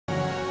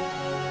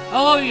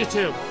Hello,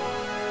 YouTube.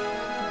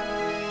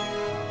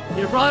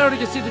 You're probably already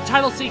gonna see the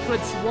title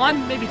sequence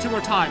 1, maybe 2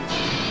 more times.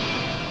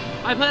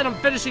 I plan on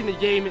finishing the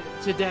game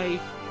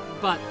today,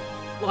 but,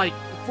 like,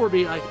 before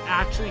me, like,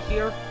 actually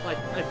here, like,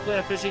 I plan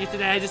on finishing it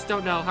today. I just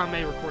don't know how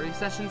many recording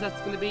sessions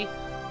that's gonna be.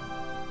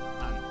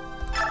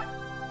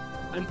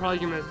 I'm probably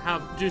gonna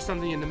do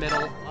something in the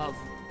middle of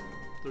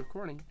the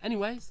recording.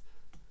 Anyways,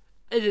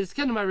 it is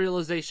kind of my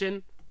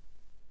realization.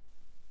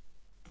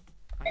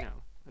 I know.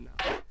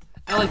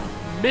 At like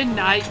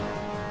midnight.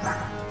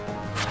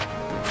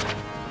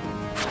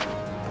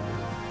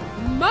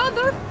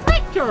 Mother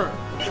freaker!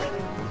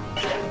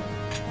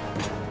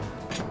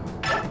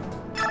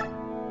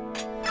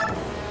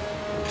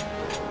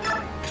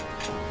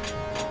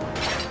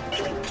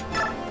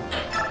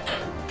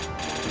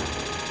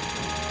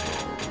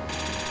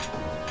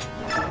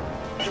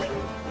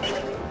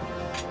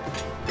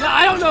 Yeah,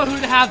 I don't know who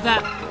to have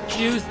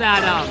use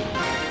that,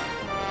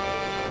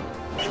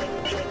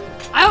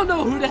 I don't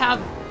know who to have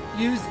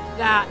use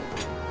that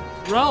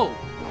robe.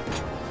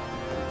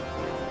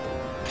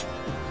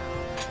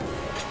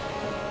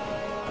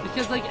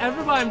 Because, like,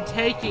 everybody I'm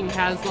taking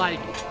has, like,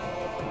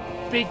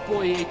 big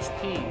boy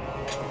HP.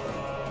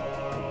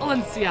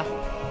 Valencia.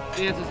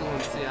 The answer's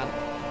Valencia.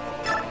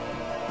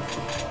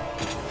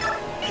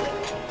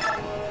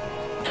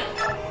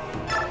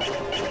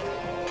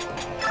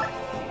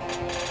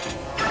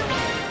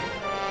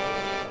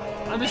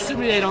 I'm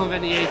assuming they don't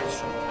have any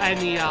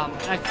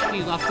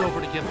XP left over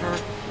to give her.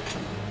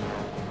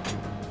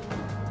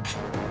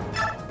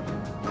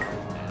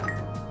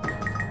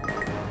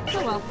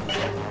 Oh well.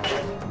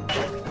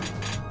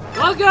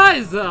 Well,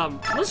 guys,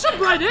 let's jump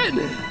right in.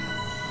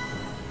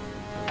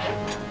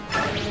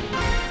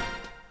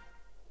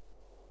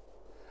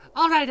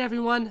 All right,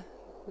 everyone.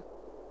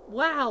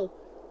 Wow,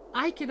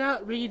 I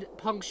cannot read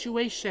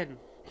punctuation.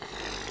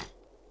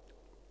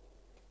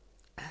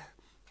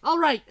 All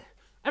right,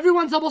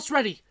 everyone's almost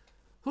ready.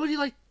 Who would you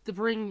like to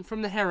bring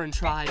from the Heron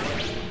tribe?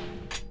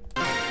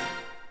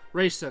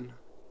 Rayson,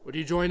 would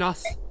you join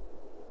us?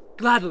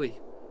 Gladly.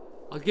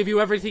 I'll give you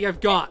everything I've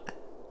got.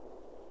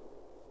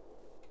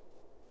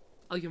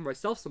 I'll give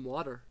myself some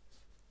water.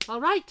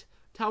 All right,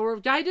 Tower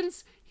of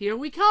Guidance, here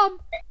we come.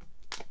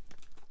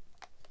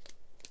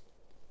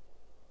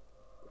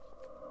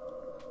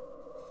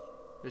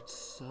 It's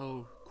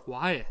so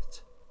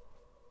quiet.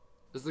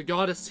 Is the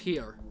goddess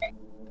here?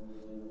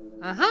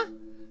 Uh-huh.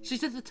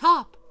 She's at the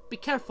top. Be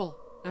careful,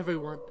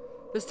 everyone.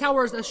 This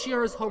tower is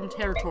Ashira's home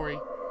territory.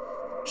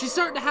 She's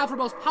certain to have her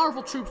most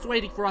powerful troops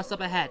waiting for us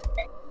up ahead.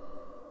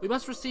 We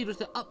must proceed with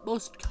the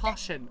utmost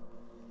caution.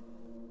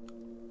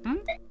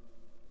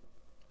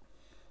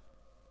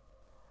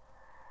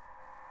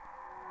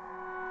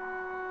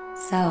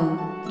 So,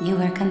 you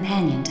were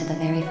companion to the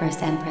very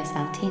first Empress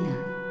Altina.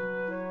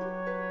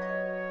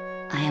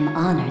 I am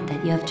honored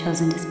that you have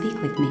chosen to speak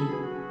with me.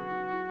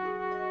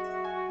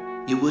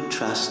 You would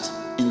trust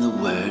in the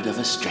word of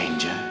a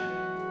stranger?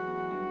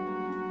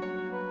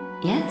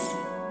 Yes,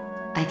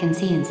 I can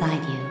see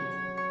inside you.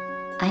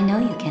 I know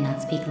you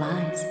cannot speak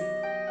lies.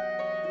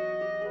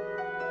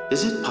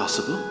 Is it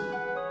possible?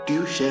 Do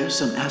you share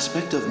some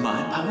aspect of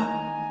my power?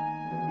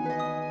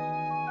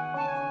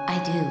 I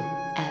do,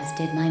 as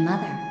did my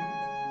mother.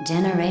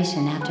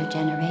 Generation after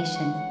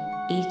generation,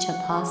 each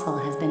apostle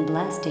has been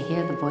blessed to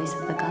hear the voice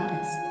of the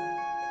goddess.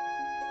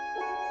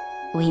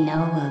 We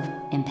know of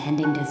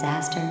impending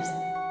disasters,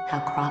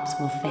 how crops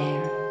will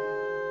fare.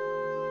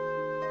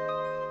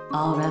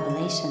 All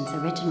revelations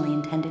originally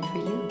intended for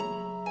you.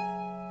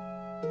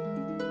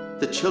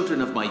 The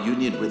children of my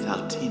union with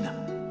Altina.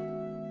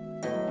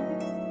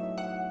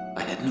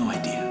 I had no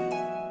idea.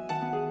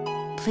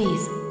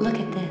 Please, look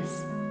at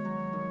this.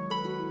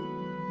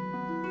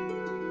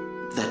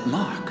 That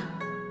mark.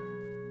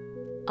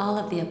 All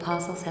of the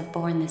apostles have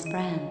borne this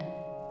brand.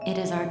 It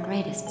is our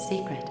greatest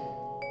secret.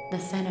 The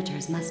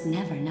senators must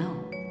never know.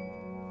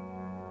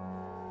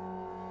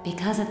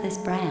 Because of this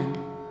brand,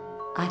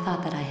 I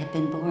thought that I had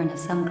been born of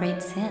some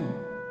great sin.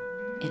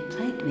 It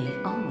plagued me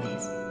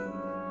always.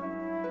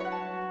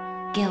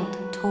 Guilt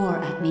tore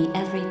at me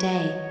every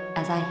day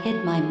as I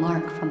hid my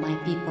mark from my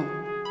people,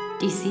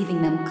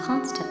 deceiving them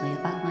constantly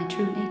about my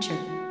true nature.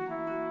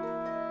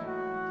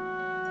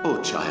 Oh,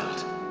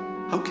 child,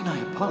 how can I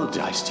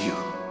apologize to you?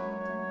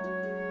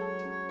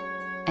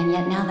 And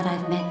yet now that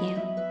I've met you,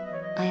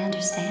 I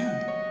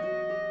understand.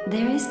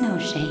 There is no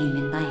shame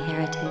in my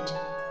heritage.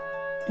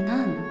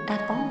 None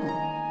at all.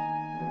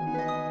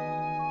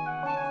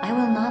 I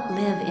will not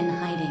live in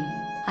hiding.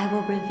 I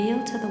will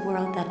reveal to the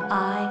world that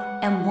I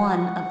am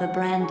one of the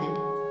branded.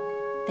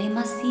 They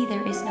must see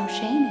there is no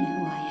shame in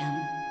who I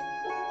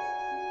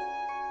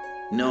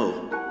am.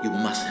 No, you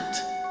mustn't.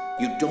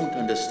 You don't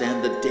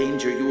understand the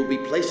danger you will be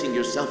placing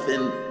yourself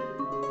in.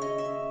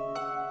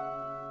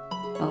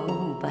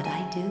 Oh, but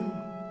I do.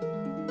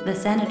 The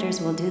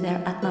senators will do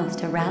their utmost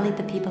to rally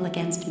the people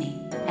against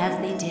me, as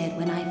they did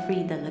when I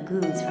freed the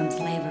Lagoons from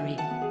slavery.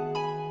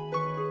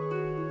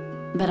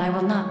 But I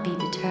will not be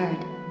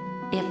deterred.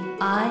 If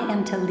I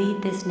am to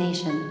lead this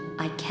nation,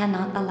 I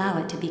cannot allow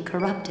it to be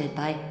corrupted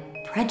by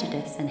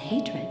prejudice and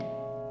hatred.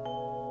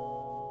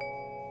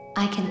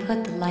 I can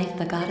put the life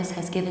the goddess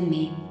has given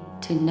me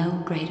to no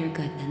greater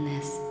good than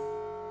this.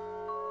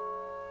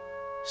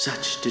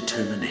 Such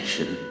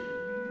determination.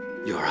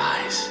 Your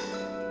eyes,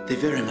 they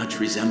very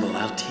much resemble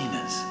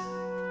Altina's.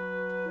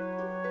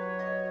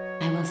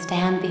 I will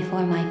stand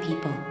before my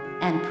people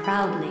and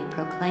proudly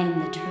proclaim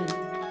the truth.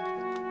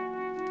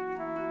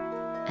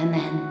 And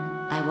then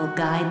I will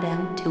guide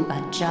them to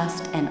a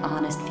just and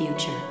honest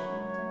future.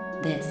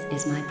 This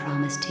is my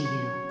promise to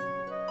you.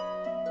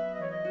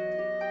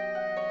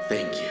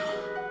 Thank you.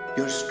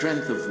 Your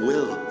strength of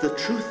will, the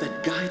truth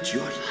that guides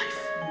your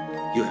life.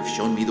 You have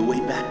shown me the way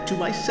back to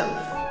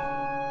myself.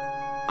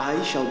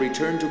 I shall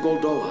return to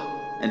Goldoa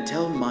and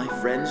tell my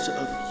friends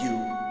of you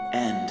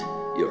and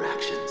your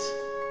actions.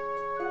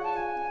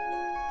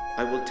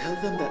 I will tell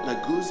them that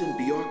Laguz and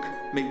Bjork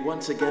may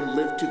once again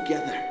live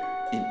together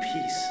in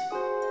peace.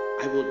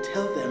 I will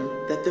tell them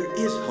that there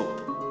is hope.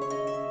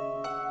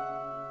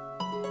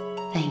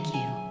 Thank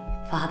you,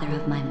 Father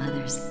of my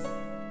mothers.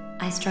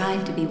 I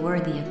strive to be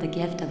worthy of the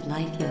gift of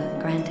life you have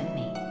granted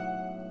me.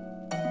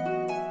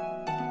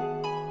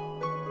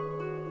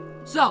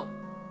 So,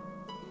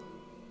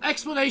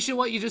 explanation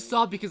what you just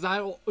saw, because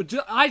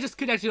I just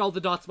connected all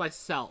the dots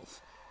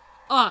myself.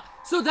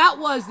 So that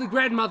was the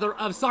grandmother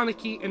of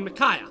Soniki and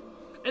Micaiah.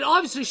 And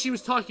obviously she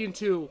was talking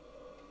to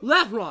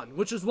Lehron,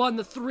 which is one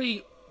of the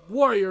three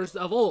warriors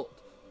of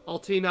old.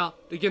 Altina,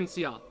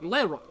 Degensia, and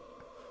Lehron.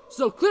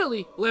 So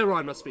clearly,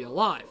 Lehron must be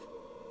alive.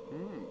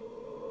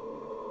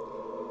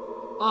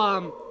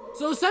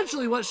 So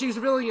essentially what she's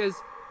revealing is,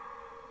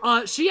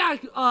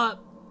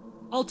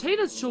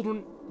 Altina's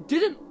children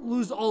didn't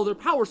lose all their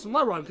powers from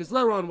Lehron, because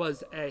Lehron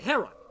was a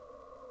Heron.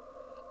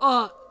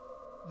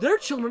 Their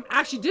children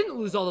actually didn't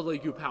lose all the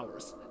Legu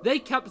powers. They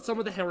kept some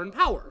of the Heron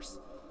powers.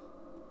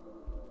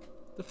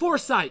 The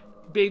Foresight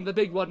being the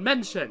big one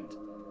mentioned,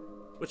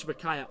 which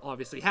Micaiah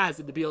obviously has,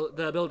 and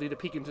the ability to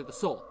peek into the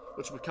soul,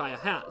 which Micaiah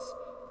has.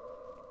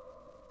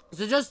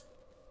 So just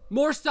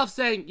more stuff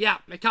saying, yeah,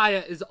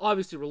 Micaiah is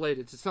obviously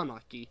related to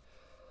Sonaki.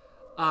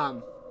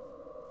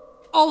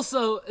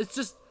 Also,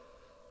 it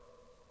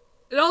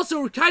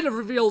also kind of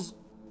reveals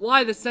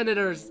why the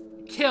senators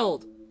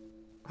killed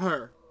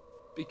her,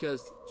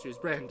 because she was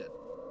branded.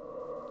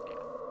 Yeah.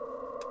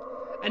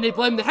 And they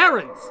blame the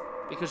Herons,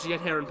 because she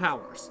had Heron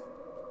powers.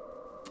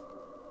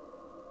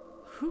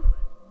 Whew.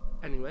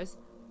 Anyways,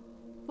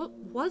 what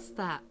was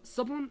that?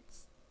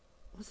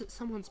 Was it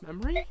someone's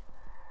memory?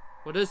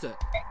 What is it?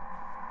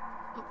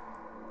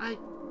 Oh,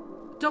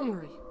 don't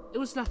worry, it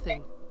was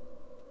nothing.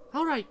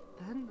 Alright,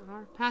 then,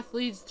 our path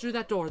leads through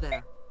that door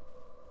there.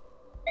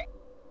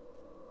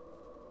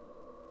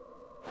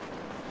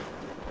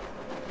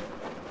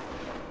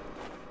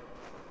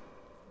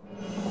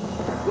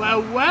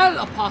 Well,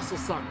 Apostle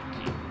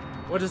Soniki,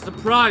 what is the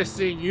prize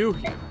seeing you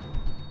here?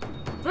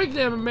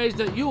 Frankly, I'm amazed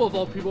that you, of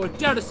all people, would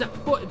dare to set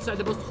foot inside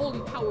the most holy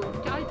tower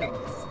of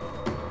guidance.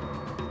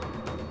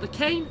 The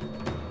Cane,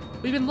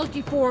 we've been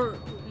looking for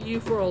you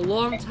for a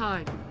long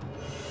time.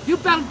 You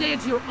bound Dan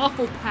to your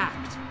awful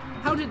pact,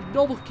 hounded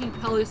noble King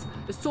Peleus,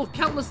 and stole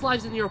countless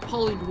lives in your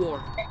appalling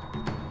war.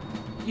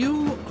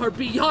 You are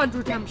beyond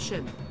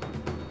redemption.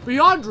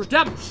 Beyond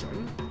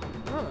redemption?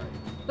 Alright,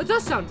 that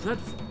does sound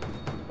dreadful.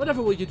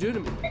 Whatever will you do to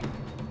me?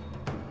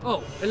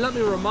 Oh, and let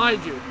me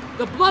remind you,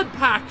 the Blood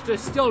Pact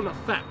is still in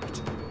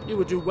effect. You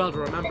would do well to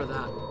remember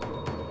that.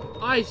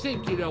 I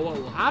think you know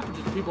what will happen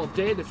to the people of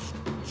Dane if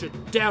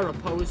should dare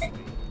oppose me.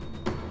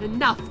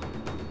 Enough!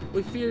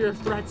 We fear your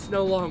threats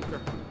no longer.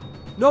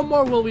 No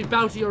more will we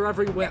bow to your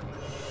every whim.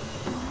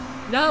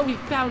 Now that we've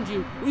found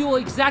you, we will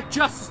exact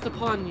justice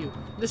upon you,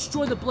 and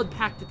destroy the Blood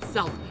Pact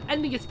itself,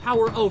 ending its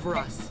power over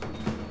us.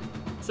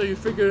 So you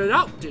figured it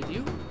out, did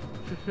you?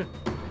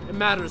 It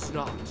matters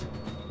not.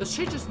 This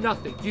changes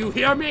nothing. Do you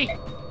hear me?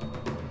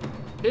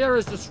 Here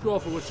is the scroll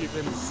for which you've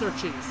been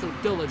searching so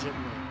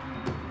diligently.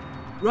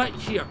 Right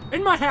here,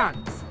 in my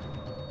hands.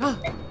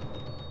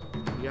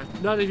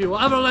 Yet none of you will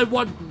ever lay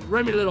one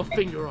grimy little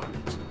finger on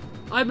it.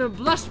 I've been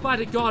blessed by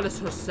the goddess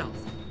herself.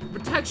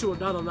 Protection will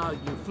not allow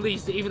you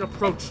fleas to even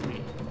approach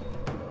me.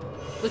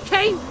 The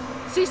Cane,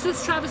 cease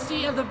this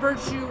travesty of the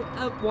virtue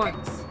at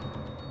once.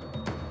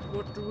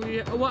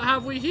 What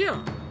have we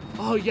here?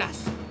 Oh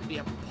yes, the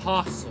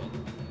Apostle.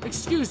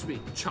 Excuse me,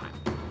 child,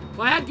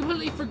 but I had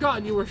completely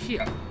forgotten you were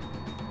here.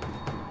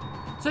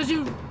 Since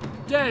you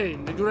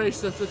deign to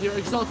grace us with your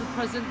exalted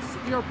presence,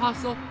 your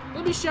Apostle,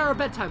 let me share a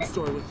bedtime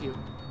story with you.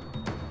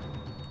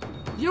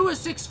 The year was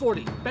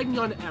 640,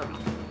 Begnon era.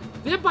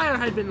 The Empire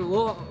had been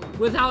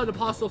without an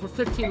Apostle for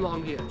 15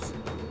 long years.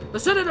 The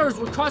senators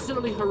were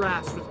constantly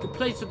harassed with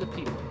complaints of the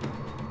people.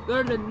 There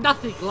had been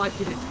nothing like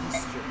it in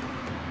history.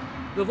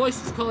 The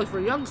voices calling for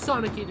young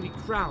Soniki to be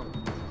crowned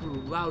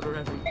grew louder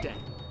every day.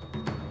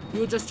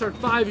 You had just turned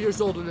 5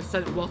 years old when the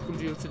Senate welcomed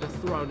you to the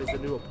throne as a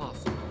new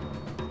apostle.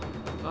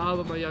 Ah,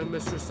 but my young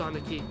Mistress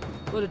Soniki,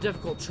 what a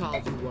difficult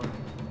child you were.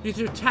 You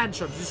threw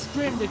tantrums, you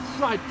screamed and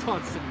cried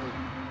constantly.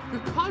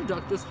 Your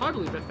conduct was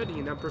hardly befitting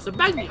an Empress of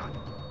Begnon.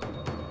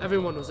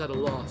 Everyone was at a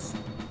loss.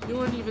 You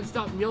wouldn't even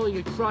stop yelling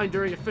and crying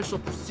during official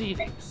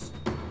proceedings.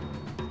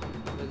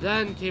 But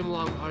then came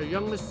along our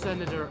youngest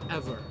senator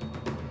ever,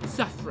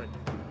 Saffron,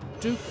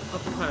 Duke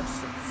of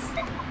Persis.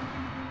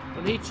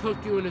 When he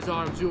took you in his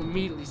arms, you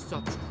immediately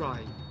stopped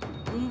crying.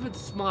 You even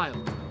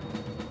smiled.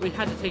 We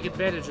had to take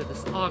advantage of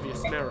this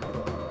obvious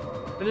miracle.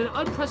 In an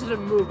unprecedented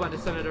move by the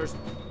senators,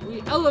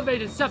 we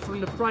elevated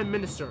Saffron to Prime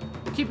Minister,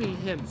 keeping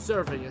him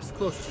serving as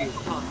close to you as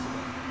possible.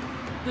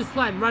 This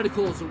plan,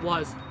 radical as it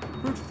was,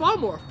 proved far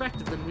more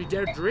effective than we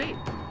dared dream.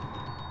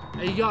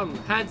 A young,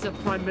 handsome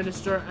Prime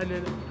Minister and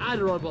an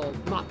adorable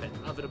muppet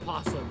of an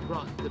apostle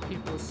brought the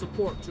people's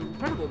support to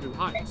incredible new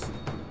heights.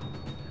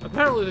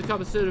 Apparently, the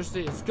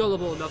conspiracy is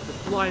gullible enough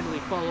to blindly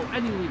follow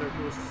any leader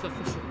who is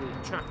sufficiently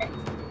attractive.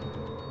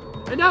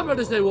 Enamored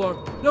as they were,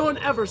 no one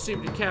ever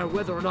seemed to care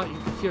whether or not you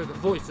could hear the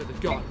voice of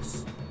the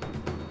goddess.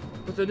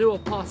 With the new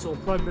apostle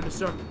Prime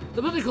Minister,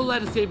 the political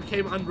landscape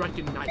became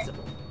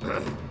unrecognizable.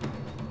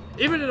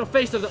 Even in the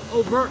face of the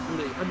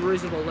overtly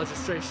unreasonable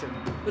legislation,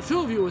 the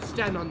two of you would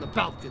stand on the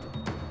balcony.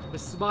 A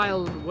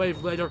smile and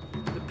wave later,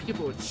 the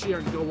people would cheer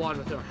and go on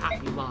with their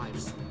happy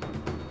lives.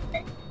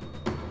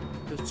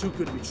 It was too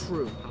good to be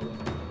true,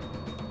 however.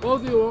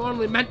 Both of you were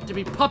only meant to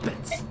be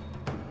puppets.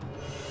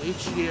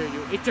 Each year,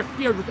 you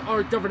interfered with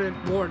our government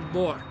more and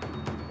more,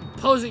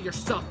 imposing your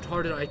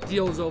soft-hearted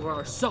ideals over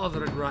our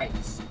sovereign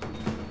rights.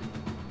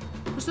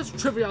 Were such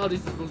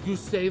trivialities as the youth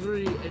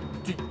slavery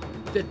and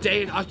the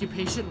day in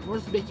occupation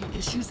worth making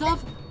issues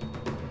of?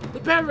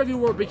 The pair of you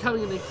were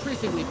becoming an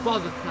increasingly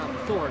bothersome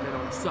thorn in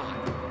our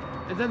side,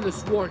 and then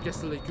this war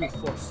against the League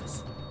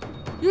forces.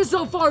 You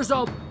so far as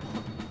all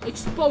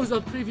expose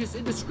our previous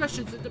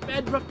indiscretions and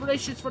demand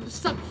reparations for the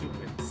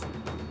subhumans.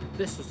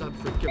 This was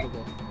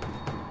unforgivable.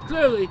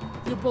 Clearly,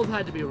 you both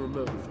had to be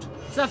removed.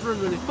 Saffron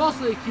really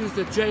falsely accused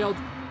and jailed,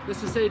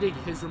 necessitating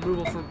his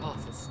removal from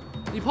office.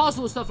 The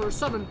apostle would suffer a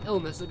sudden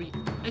illness and be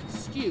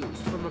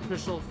excused from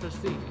official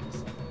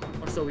proceedings,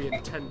 or so we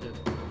intended.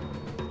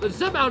 But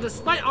somehow,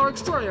 despite our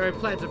extraordinary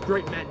plans of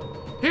great men,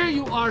 here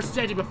you are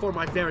standing before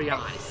my very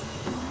eyes.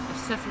 If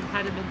Saffron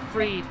hadn't been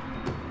freed,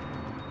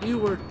 you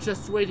were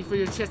just waiting for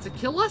your chance to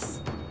kill us?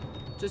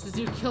 Just as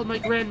you killed my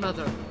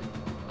grandmother.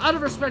 Out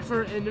of respect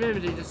for her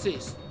anonymity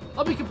deceased,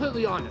 I'll be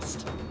completely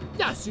honest.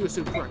 Yes, you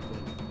assumed correctly.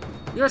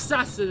 Your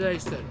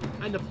assassination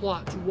and the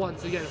plot to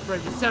once again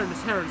frame the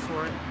Serenus Herons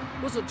for it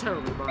wasn't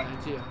terribly my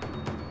idea.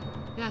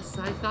 Yes,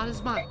 I thought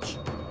as much.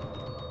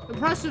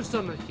 Impressive,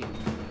 son of the king.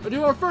 But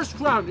you are first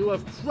crowned, you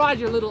have cried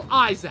your little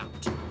eyes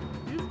out.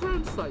 You've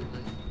grown slightly.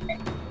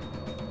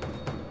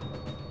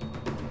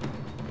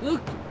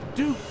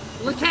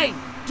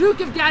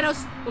 Duke of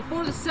Ganos,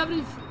 before the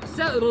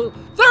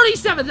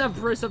 37th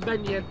Empress of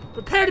Menyan,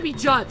 prepare to be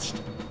judged.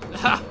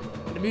 Ha!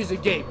 An amusing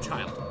game,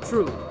 child,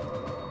 truly.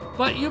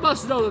 But you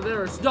must know that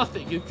there is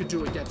nothing you can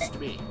do against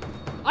me.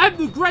 I am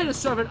the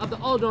greatest servant of the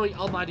all-knowing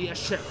Almighty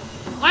Asherah.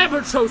 I am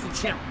her chosen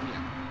champion.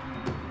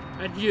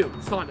 And you,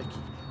 Soniki,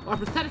 are a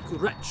pathetic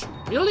wretch,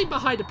 kneeling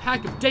behind a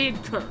pack of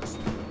Dayan curs.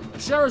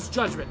 Asherah's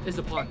judgment is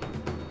upon you.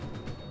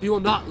 You will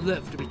not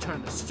live to be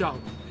turned to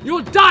stone. You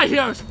will die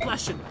here as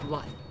flesh and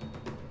blood.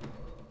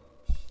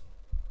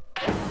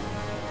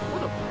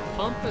 What a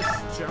pompous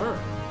jerk.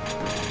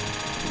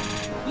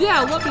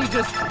 Yeah, let me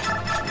just...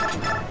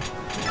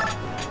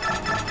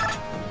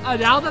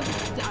 now that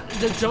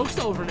the joke's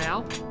over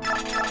now.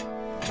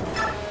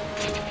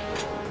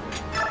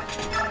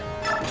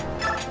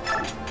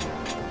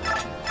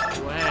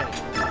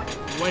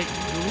 Wait,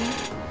 really?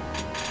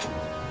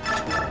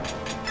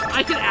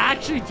 I can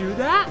actually do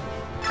that?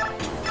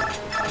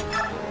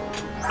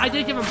 I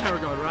did give him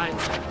Paragon, right?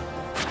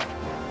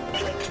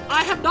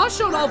 I have not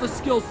shown all the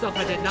skill stuff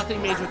I did.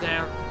 Nothing major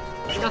there.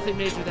 Nothing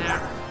major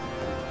there.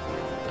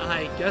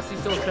 I guess he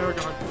still has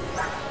Paragon.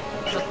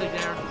 Nothing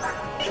there.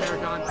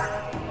 Paragon.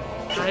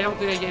 I don't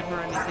think I gave her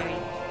anything.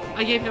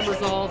 I gave him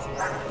Resolve.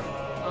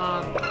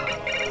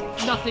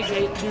 Nothing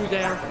new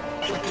there.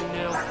 Nothing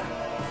new.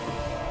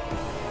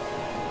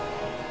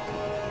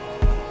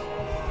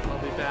 I'll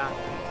be back.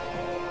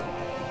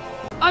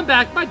 I'm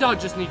back. My dog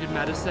just needed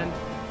medicine.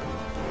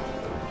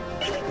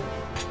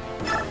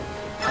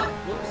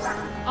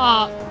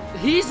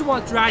 He's the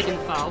one Dragon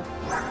Fowl.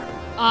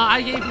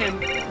 I gave him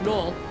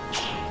Null.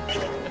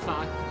 If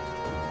I.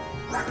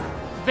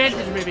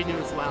 Vantage maybe new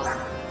as well.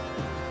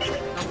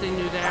 Nothing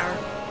new there.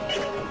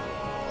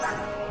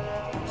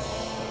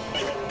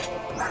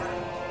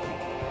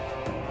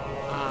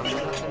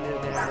 Nothing new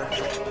there.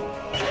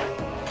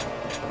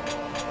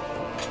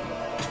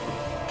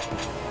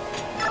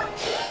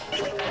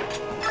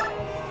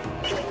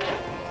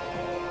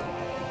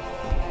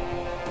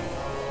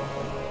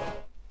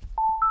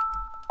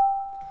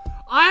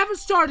 I haven't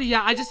started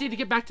yet. I just need to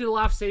get back to the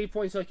last save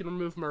point so I can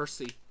remove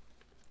Mercy.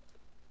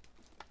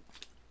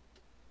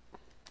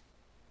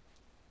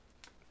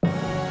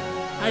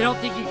 I don't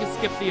think you can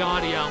skip the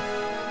audio.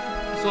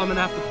 So I'm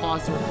gonna have to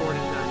pause the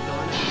recording then,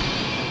 darn it.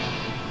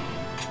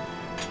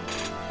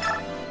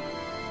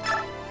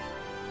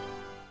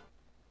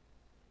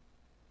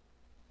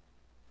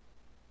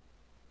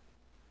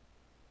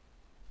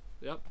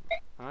 Yep,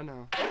 I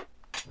know.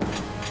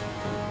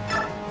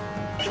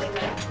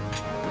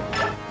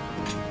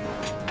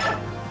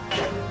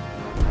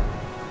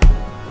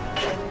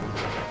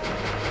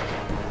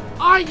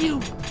 not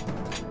you!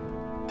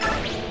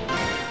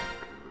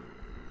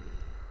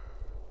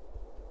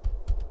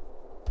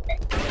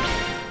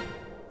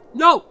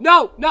 No,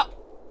 no, no!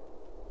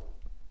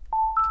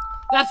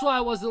 That's why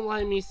it wasn't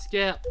letting me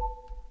skip.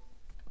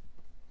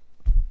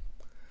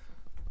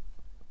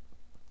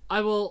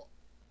 I will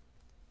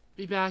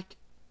be back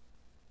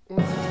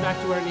once it's back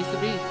to where it needs to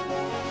be.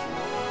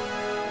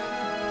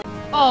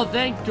 Oh,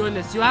 thank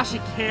goodness. You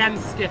actually can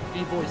skip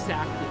the voice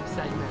acting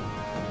segment.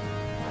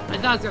 I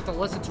thought I was going to have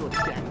to listen to it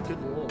again.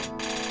 Good lord.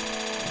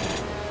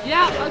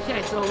 Yeah,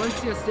 okay, so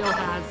Valencia still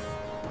has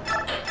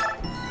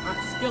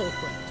skill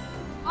equipped.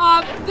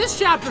 This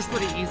chapter's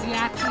pretty easy,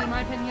 actually, in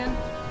my opinion.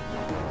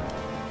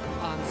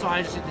 So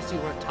I just need to see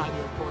what time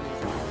the recording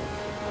is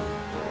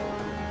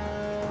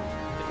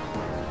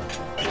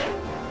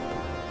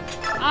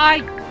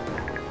at.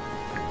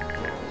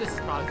 This is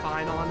probably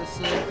fine,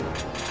 honestly.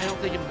 I don't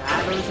think it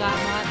matters that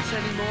much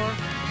anymore.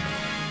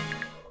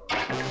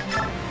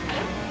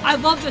 I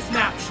love this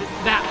map.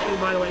 That,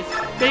 by the way, is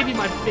maybe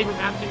my favorite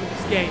map theme in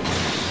this game.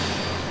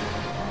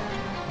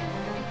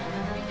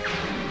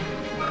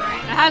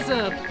 It has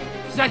a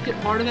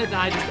second part of it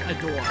that I just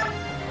adore.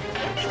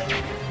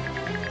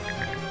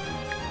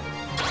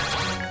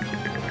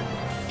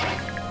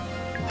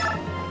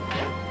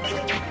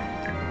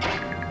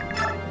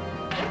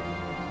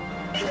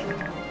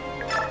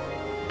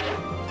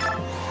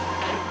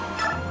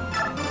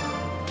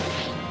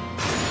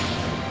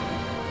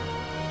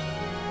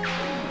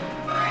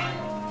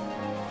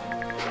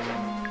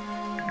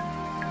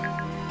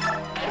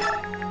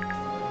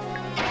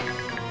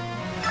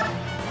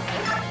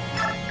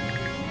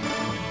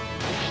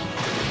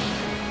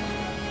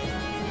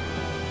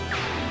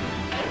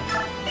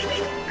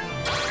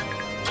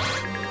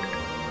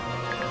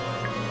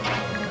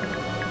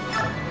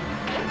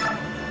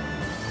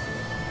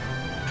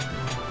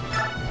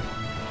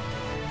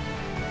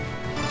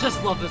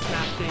 Just love this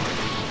map theme.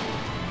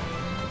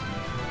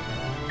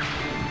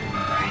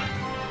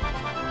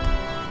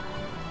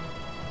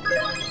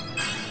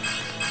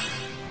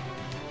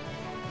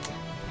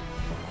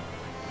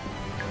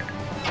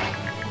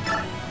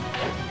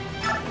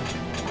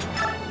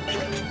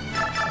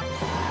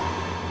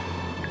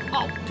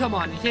 Oh, come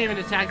on, you can't even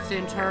attack the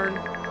same turn.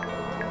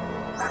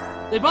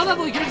 They both have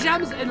Laguna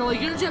Gems, and the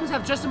Laguna Gems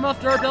have just enough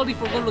durability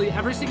for literally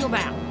every single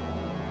map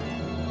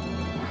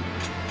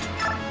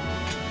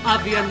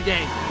of the end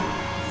game.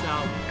 So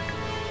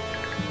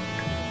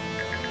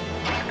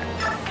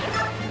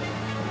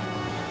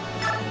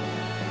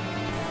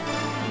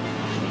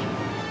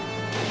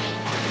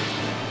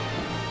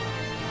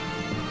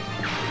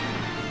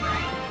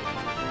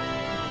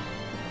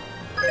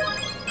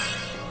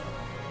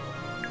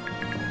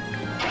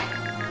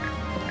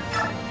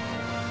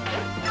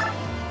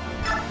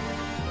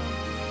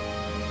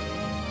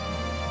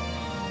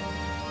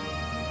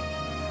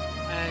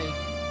I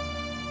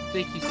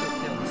think he still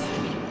kills.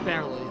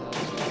 Barely, though.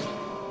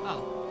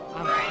 Oh,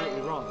 I'm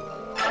completely wrong.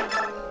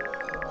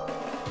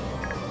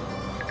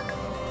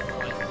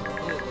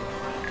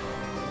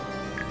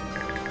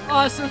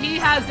 So he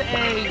has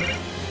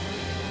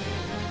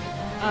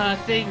a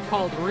thing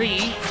called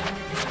Re.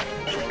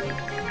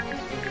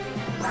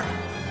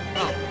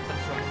 Oh,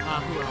 that's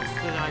right. Who else?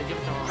 Did I give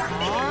it to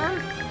Har?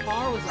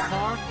 Har was a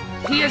Har?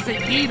 He is a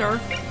Eater.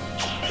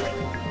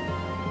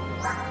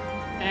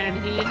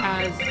 And he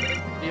has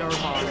the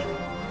Urban.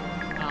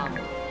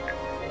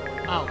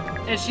 Oh,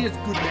 and she has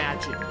good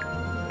magic.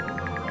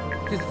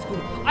 Because it's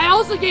cool. I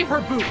also gave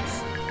her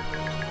boots.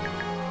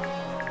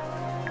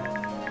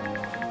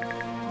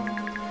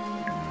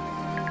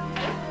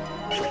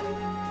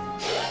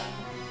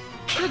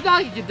 The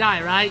doggy can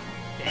die, right?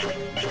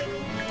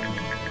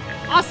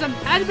 Awesome.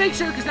 I had to make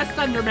sure because that's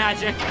thunder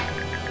magic.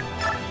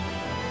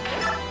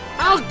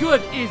 How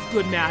good is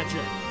good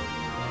magic?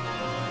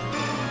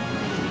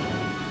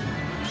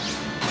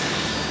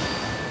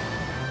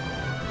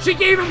 She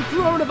gave him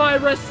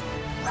coronavirus.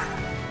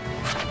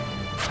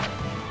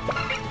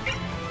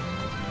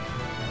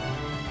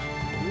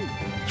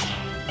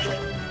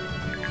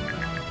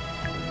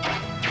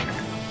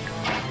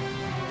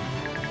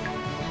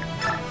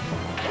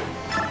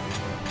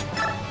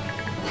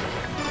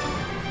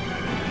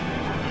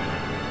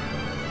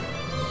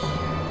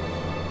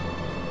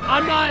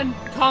 I'm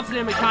not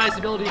confident in Mikai's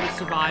ability to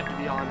survive, to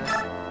be honest.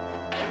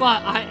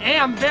 But I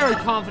am very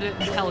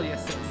confident in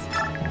Peleus's.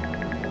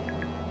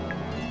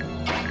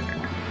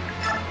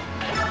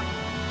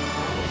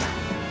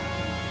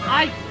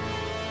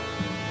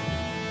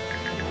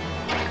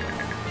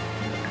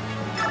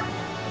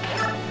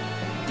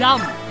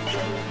 Dumb.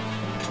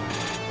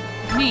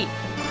 Me.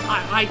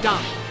 I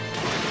dumb.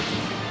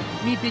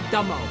 Me big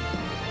dumbo.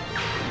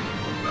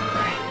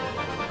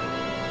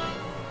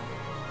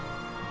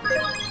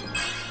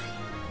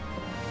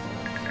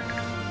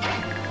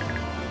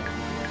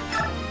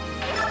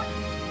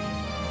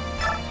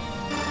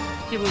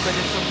 Can't believe I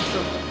did something so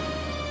good.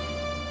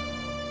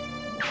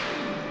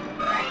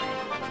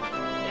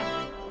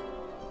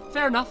 Yeah.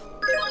 Fair enough.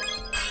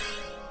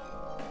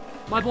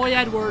 My boy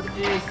Edward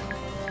is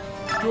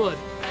good.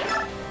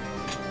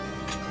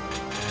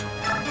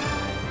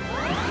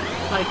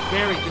 like,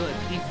 very good.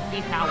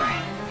 He's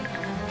powerful.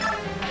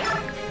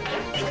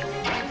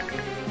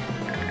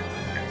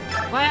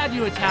 If I had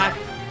you attack,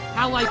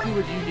 how likely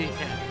would you get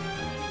hit?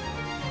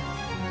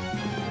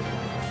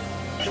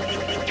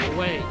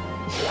 Wait,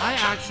 did I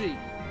actually...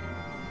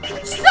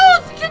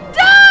 Sylph can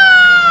die!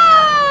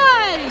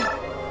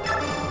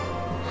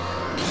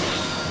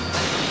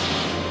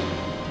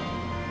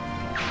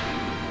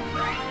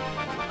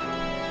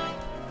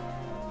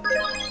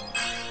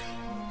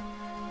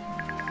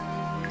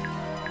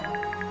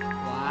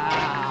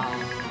 Wow.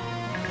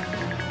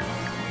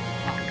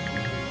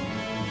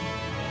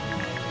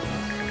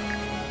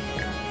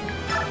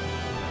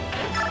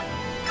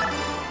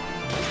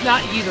 It's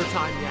not either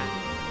time yet.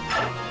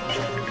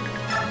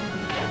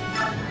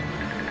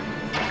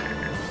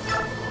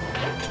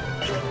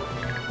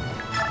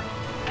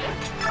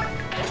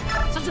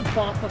 Such a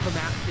bop of a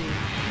map theme.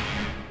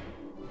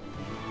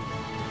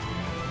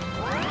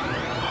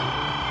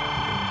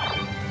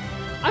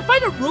 I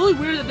find it really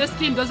weird that this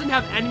game doesn't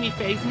have enemy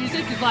phase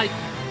music, because, like,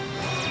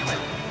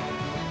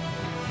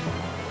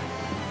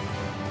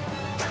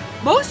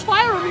 most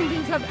Fire Emblem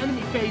games have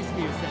enemy phase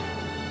music.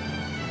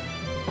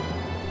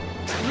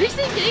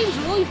 Recent games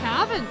really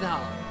haven't,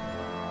 though.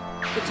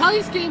 The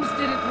Tully's games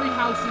did it, Three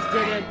Houses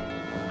did it.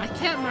 I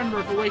can't remember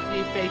if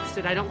Awakening Fates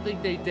did. I don't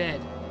think they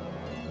did.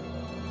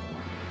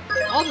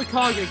 All the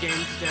Kaga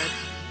games did.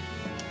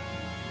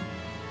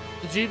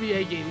 The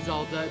GBA games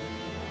all did.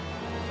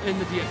 And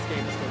the DS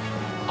games did.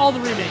 All the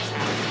remakes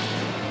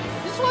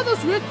have. This is one of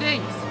those weird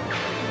things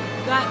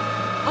that,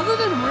 other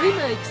than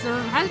remakes,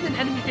 there hasn't been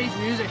enemy phase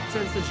music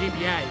since the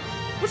GBA.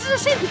 Which is a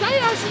shame, because I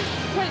actually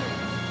quite...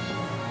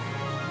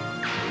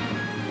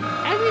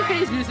 Enemy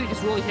phase music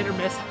is really hit or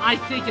miss. I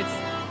think it's...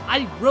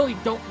 I really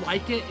don't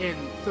like it in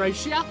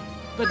Thracia,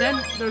 but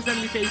then there's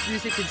enemy phase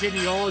music in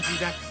Genealogy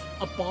that's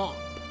a bomb.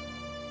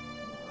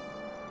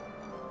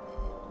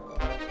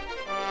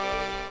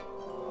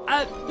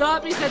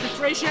 That being said, the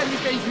Thracia enemy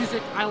phase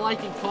music I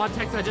like in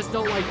context, I just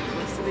don't like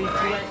listening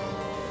to it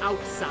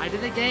outside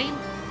of the game.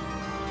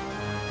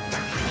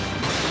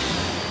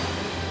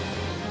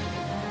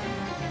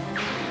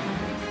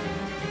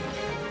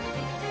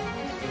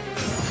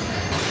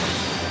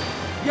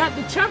 Yeah,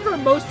 the chapter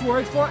I'm most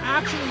worried for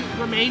actually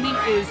remaining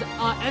is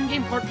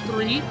Endgame Part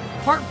 3.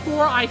 Part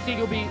 4 I think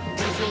will be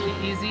reasonably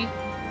easy.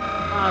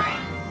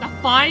 The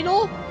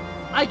final,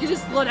 I could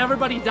just let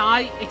everybody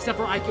die except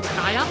for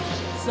Ikebukaya.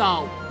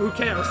 So, who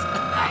cares?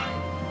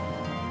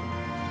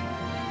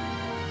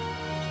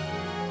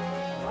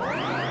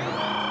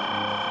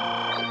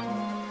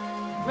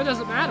 It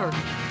doesn't matter.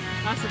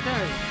 That's the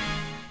thing.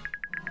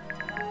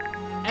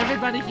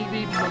 Everybody can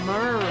be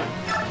murdered.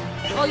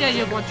 Oh yeah,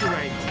 you have 1-2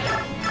 range.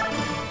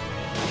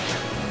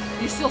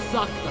 You still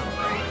suck though.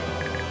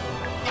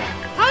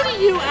 How do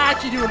you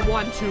actually do in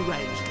 1-2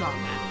 range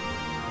combat?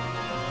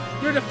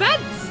 Your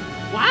defense!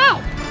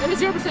 Wow! That is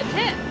 0%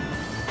 hit!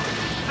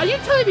 Are you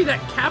telling me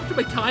that Captain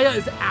Micaiah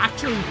is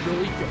actually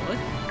really good?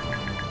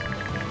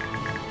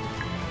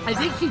 I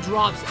think he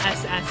drops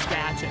SS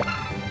magic.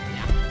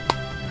 Yeah.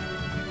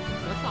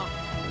 That's all.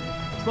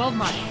 12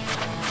 money.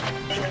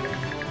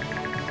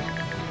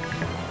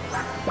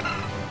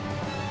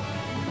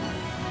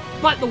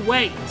 But the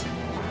weight.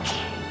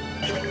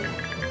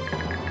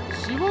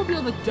 She won't be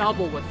able to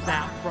double with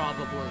that,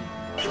 probably.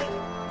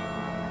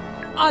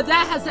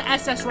 That has the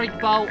SS rank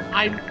bow.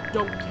 I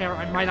don't care.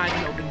 I might not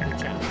even open the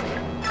chest.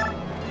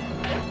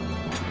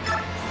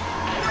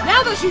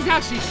 Now that she's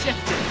actually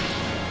shifted.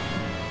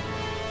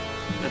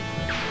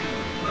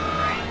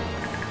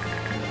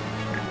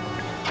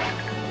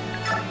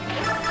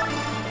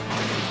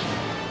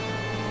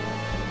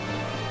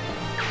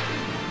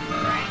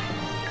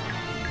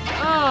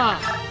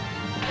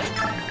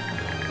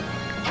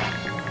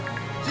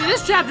 See,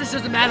 this chapter is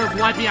just a matter of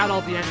wiping out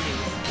all the enemies.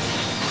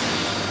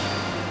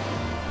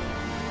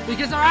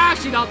 Because they're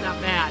actually not that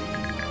bad.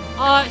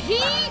 He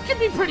can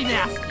be pretty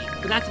nasty,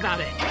 but that's about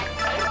it.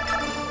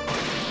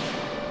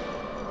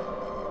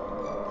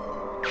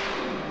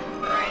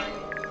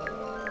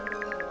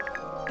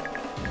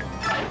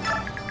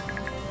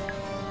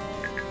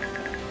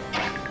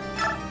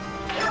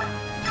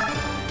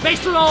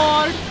 Base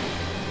Lord!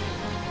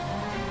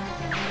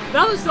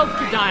 Now that Sylph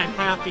can die, I'm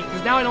happy,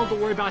 because now I don't have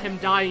to worry about him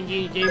dying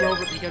and game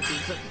over because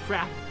he's a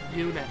crap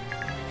unit.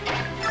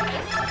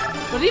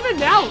 But even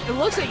now, it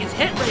looks like his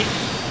hit rate,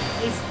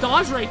 his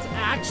dodge rate's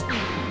actually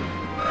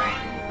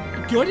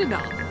good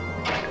enough.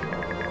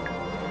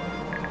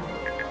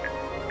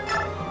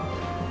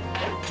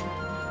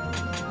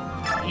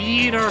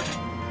 Eater.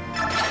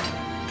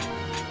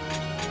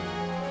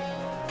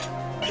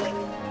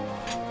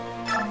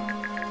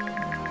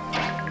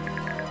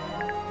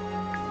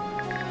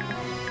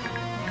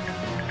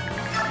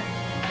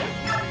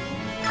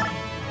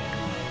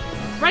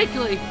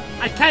 Frankly,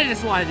 I kinda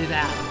just want to do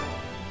that.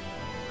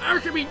 There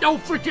can be no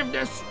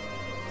forgiveness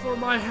for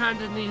my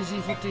hand in these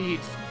evil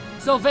deeds.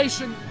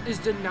 Salvation is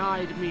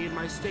denied me in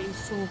my stained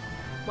soul.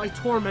 My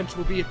torment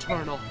will be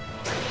eternal.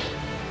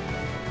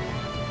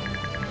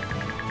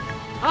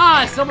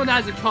 Ah, someone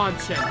has a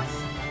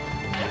conscience.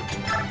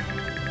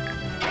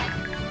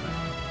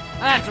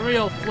 That's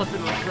real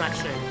flippin'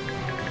 refreshing.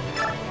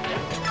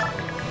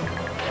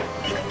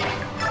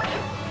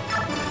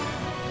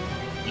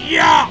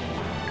 Yeah!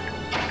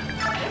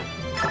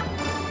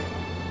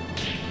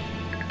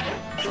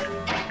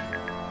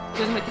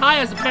 Because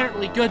Micaiah's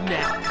apparently good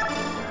now.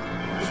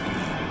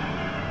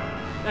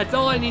 That's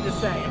all I need to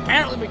say.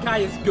 Apparently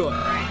Micaiah's good.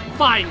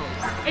 Finally.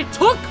 It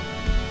took...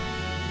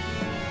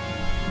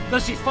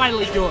 But she's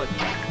finally good.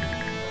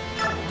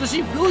 Does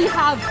she really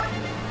have...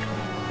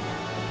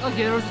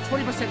 Okay, there was a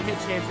 20% hit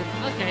chance.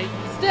 Okay,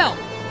 still.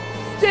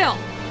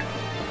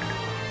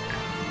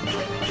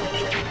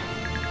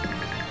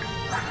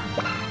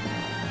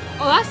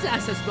 Oh, that's the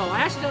SS bow.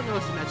 I actually don't know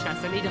what's in that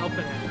chest. I need to open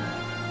it.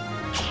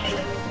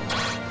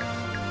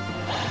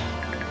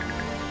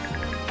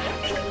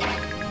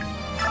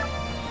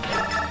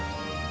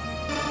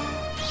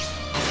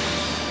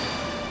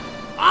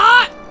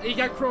 Ah! You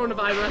got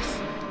coronavirus.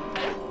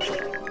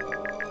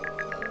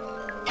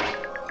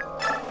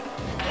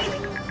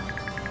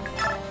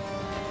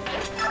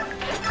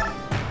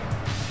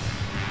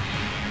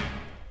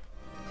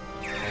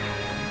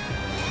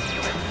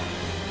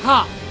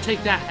 Ha!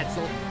 Take that,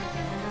 Hetzel.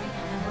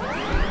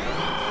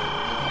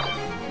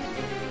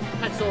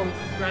 Hetzel and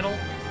Gretel.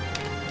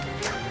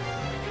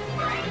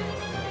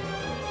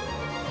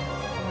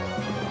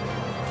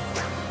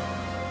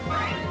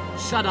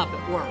 Shut up,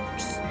 it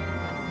works.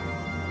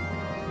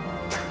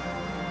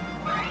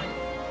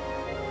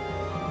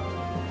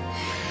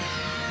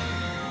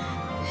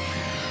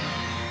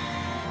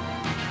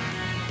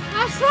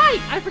 That's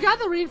right! I forgot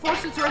the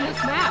reinforcements are in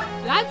this map.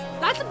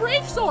 That's a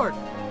brave sword!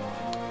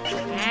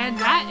 And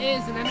that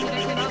is an enemy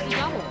that cannot be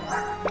doubled.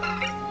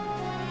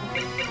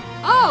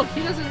 Oh,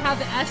 he doesn't have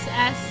the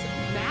SS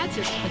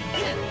magic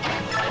again.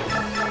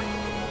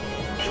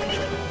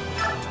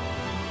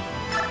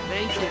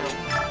 Thank you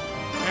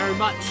very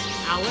much,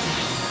 Alex.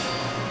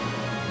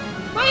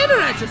 My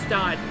internet just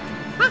died.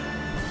 Huh.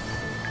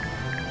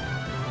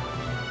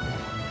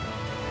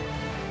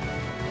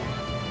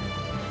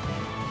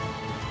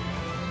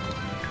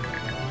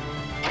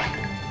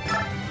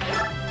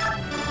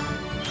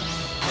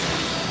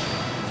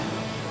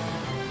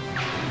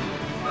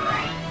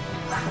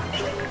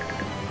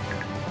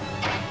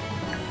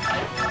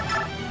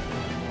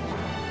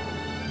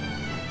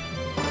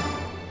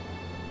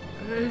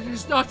 It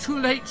is not too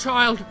late,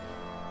 child,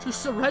 to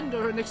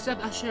surrender and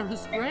accept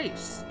Asher's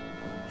grace.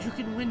 You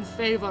can win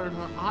favor in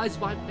her eyes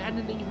by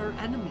abandoning her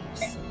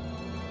enemies.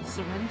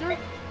 Surrender?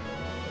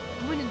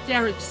 I wouldn't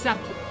dare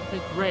accept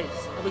the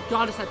grace of a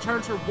goddess that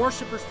turns her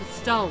worshippers to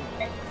stone.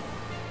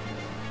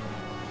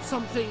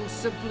 Some things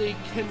simply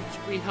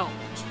can't be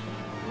helped.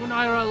 You and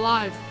I are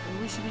alive, and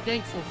we should be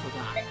thankful for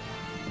that.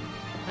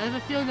 I have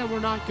a feeling that we're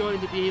not going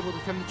to be able to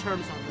come to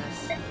terms on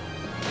this.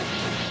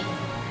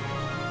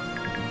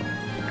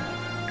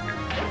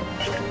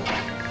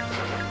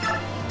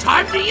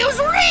 Time to use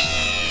Re!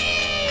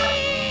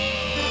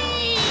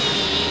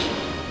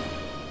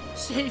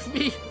 Save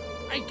me,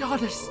 my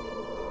goddess.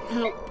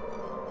 Help.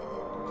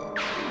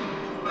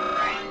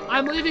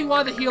 I'm leaving one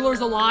of the healers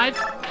alive.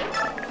 So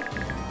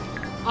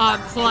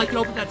I can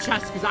open that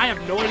chest, because I have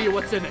no idea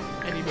what's in it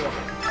anymore.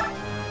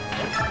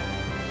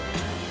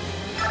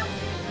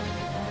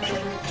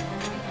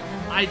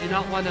 I do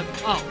not want to...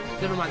 Oh,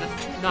 never mind,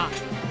 that's not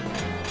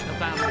the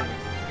battle.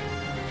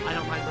 I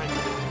don't mind right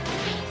now.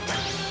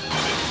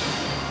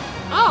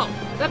 Oh!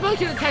 That bow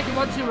can attack in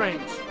 1-2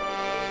 range.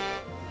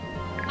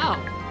 Oh.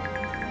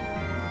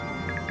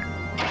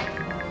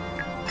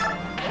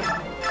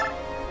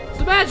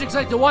 So magic's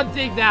like the one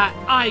thing that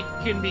I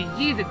can be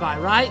heated by,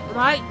 right?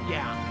 Right?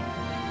 Yeah.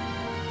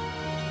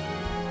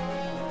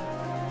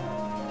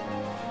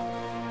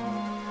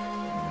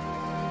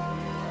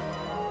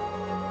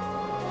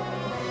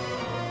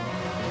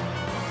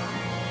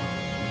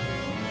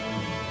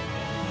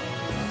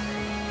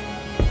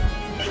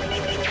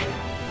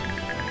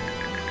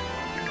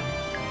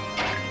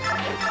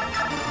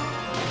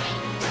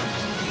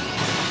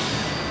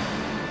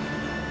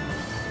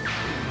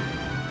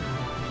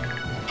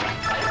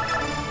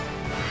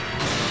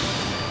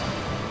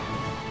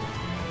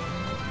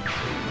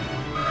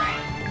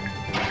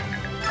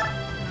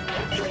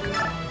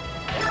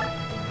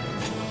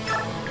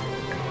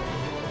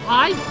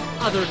 Hi,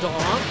 other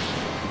dog.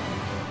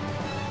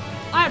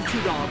 I have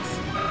 2 dogs,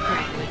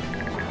 currently.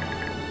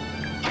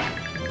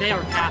 They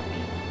are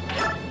happy.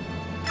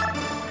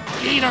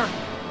 Eat her!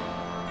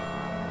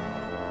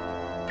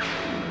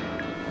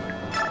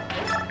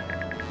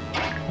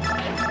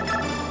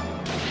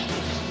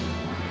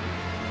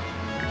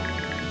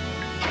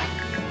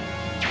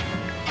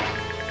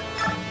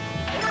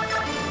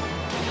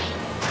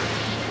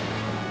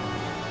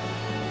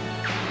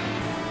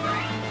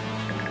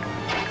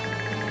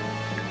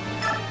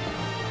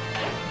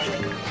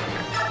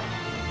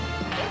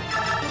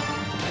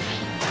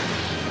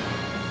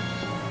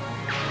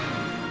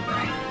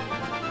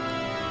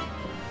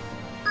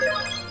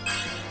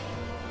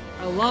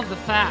 I love the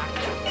fact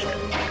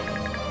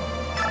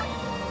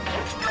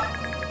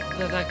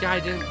that that guy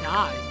didn't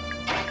die.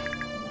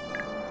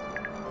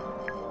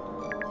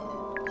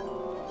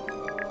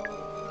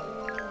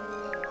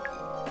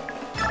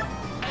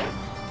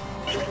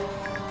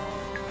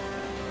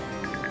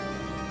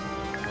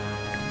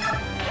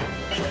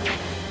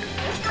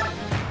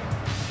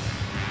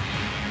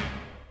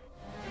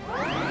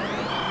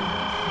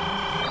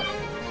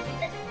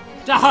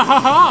 ha ha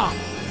ha!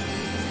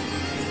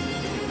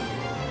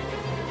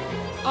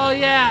 Oh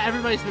yeah,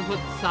 everybody's been put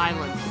in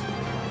silence.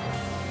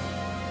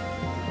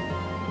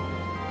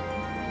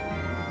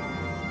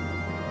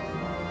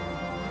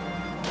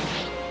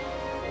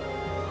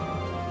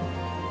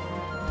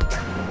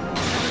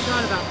 I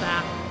forgot about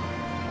that.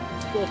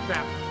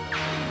 Bullcrap.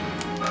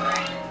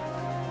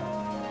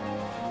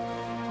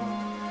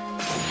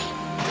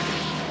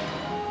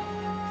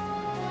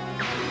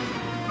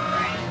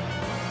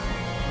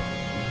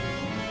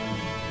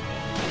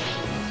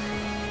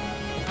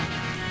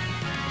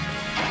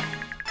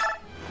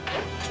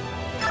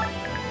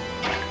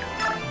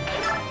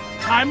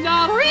 Time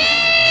to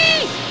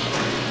read!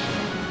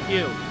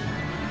 You.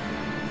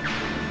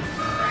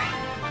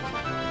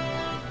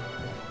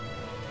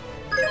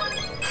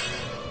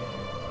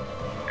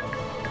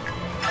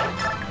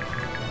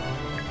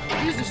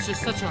 This is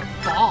just such a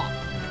bomb.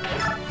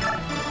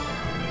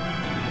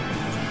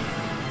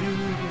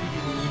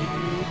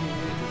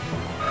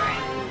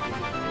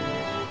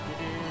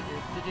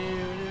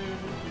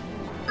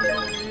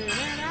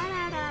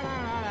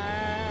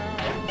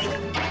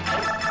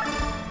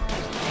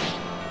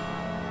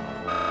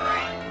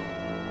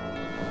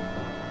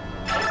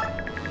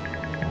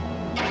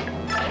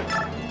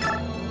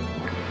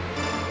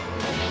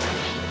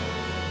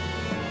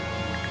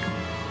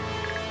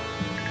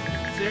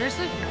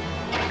 Seriously?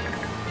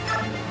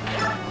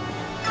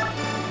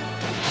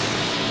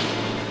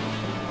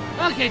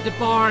 Okay, the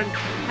barn.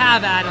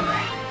 Have at him.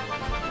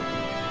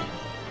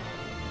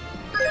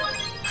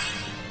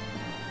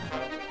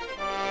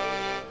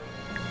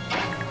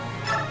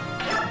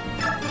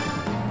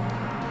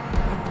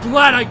 I'm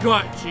glad I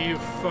got to you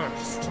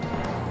first.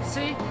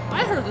 See,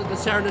 I heard that the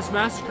Saranus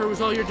Massacre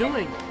was all you're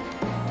doing.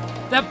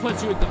 That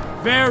puts you at the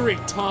very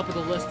top of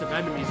the list of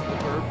enemies of the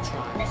bird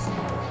tribes.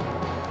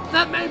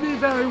 That may be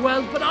very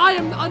well, but I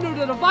am under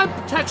the divine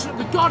protection of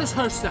the goddess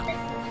herself.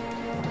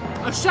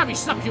 A shabby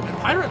subhuman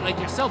pirate like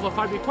yourself will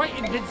find me quite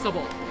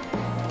invincible.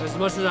 As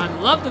much as I'd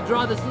love to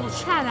draw this little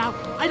chat out,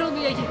 I don't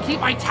think I can keep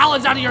my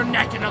talons out of your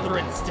neck another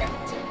instant.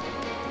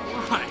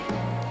 Why?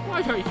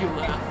 Why are you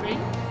laughing?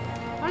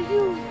 Are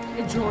you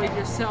enjoying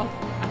yourself?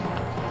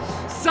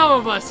 Some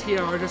of us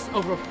here are just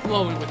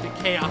overflowing with the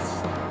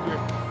chaos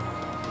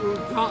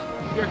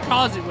you're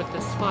causing with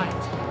this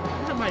fight.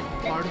 That might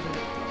be part of it.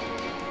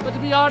 But to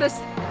be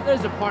honest,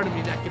 there's a part of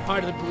me that can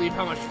hardly believe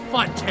how much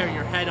fun tearing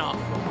your head off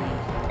will be.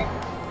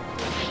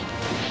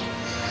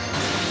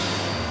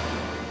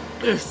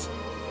 This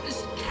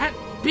can't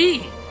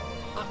be!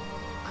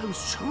 I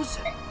was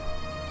chosen.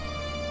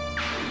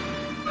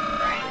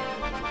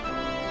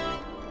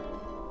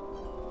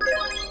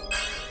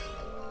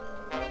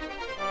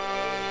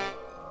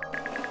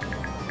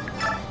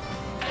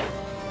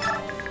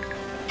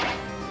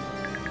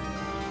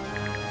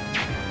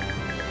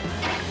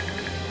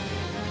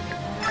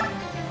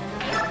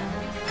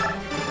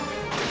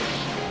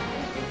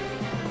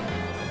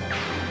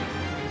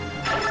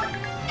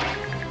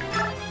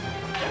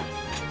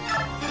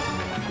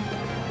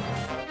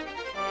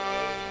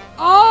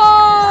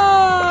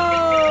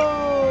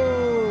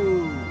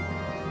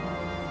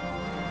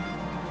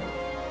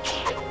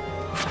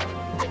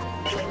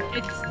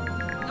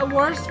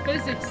 Worst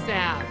physics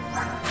stab.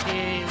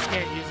 Yeah, you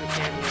can't use it,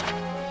 can you?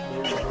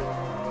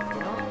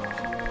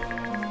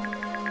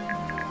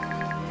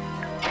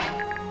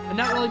 I'm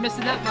not really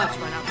missing that much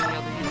by not being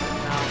able to use it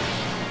now.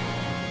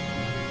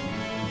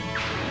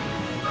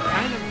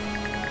 Kind of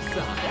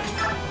sucks.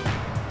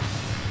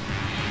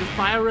 This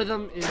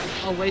biorhythm is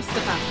a waste of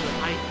effort.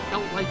 I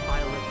don't like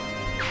biorhythm.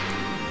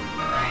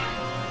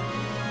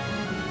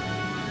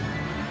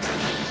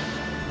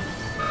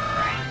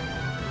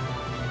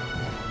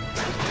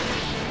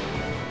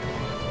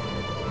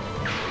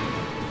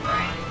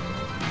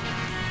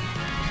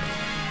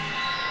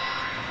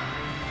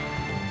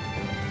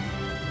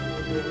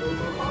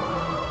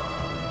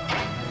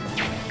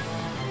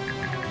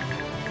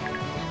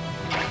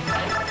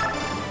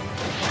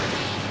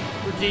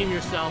 Redeem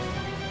yourself.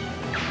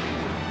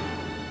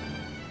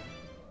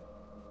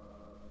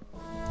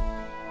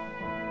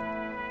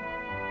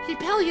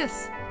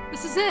 Hipelius!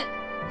 This is it!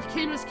 The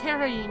king was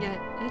carrying it.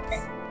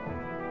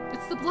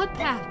 It's the blood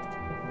pact.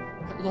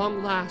 At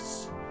long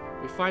last,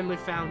 we finally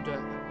found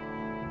it.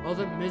 All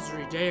the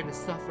misery Dayan has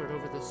suffered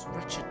over this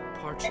wretched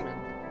parchment.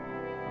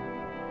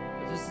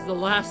 But this is the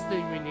last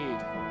thing we need.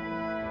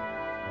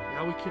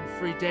 Now we can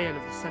free Dayan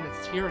of the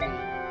Senate's tyranny.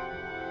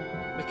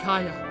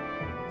 Micaiah,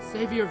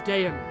 savior of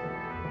Dayan,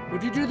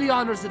 would you do the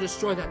honors to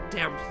destroy that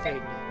damned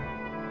thing?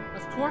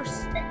 Of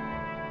course.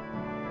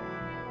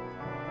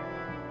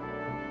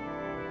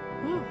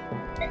 Whew.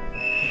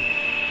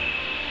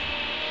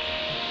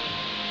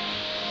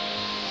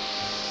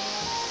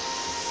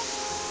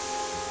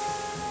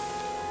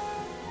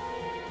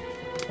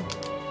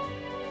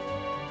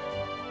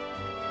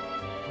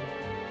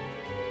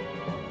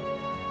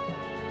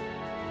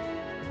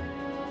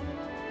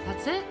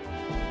 That's it?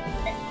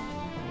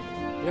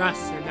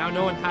 Yes, and now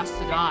no one has to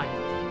die.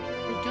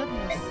 Thank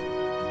goodness.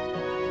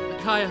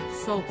 Micaiah,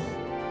 Soph,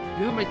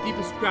 you have my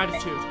deepest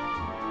gratitude.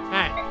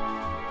 Hey,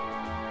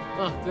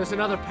 Look, there's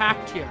another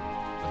pact here.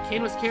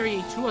 Kane was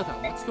carrying 2 of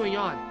them. What's going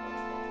on?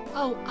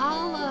 Oh,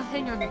 I'll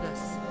hang on to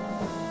this.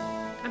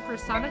 Emperor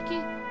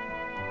Sanaki?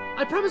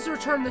 I promised to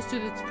return this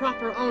to its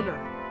proper owner,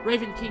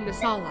 Raven King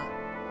Nasala.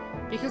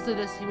 Because of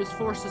this, he was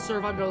forced to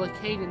serve under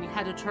Lacane and he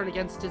had to turn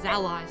against his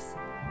allies.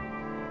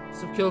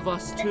 So kill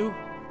us too?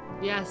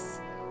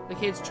 Yes,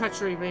 Lacane's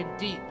treachery ran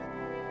deep.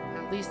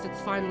 At least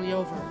it's finally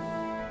over.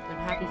 I'm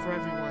happy for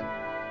everyone.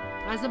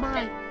 As am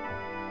I.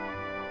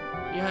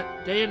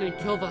 Yet, Dayan and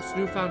Kilva's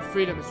newfound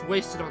freedom is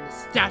wasted on the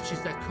statues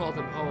that call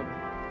them home.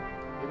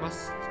 We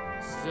must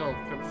still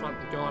confront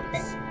the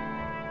goddess.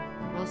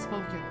 Well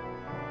spoken.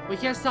 We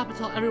can't stop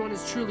until everyone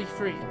is truly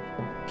free.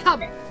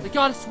 Come! The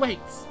goddess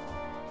waits!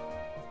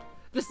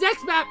 This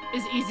next map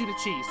is easy to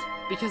cheese,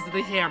 because of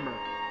the hammer.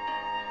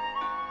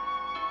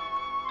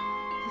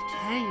 The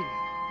cane.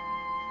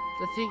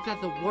 To think that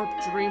the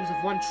warped dreams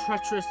of one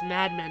treacherous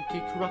madman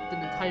could corrupt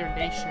an entire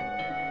nation.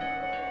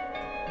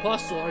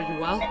 Apostle, are you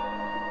well?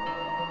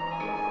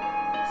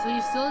 So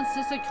you still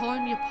insist on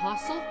calling me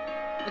Apostle?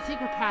 I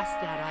think we're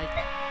past that,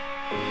 Ike.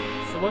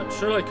 So what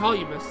should I call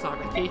you, Miss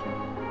Sanaki?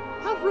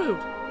 How rude!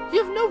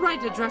 You have no right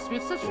to address me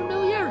with such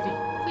familiarity.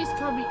 Please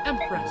call me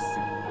Empress.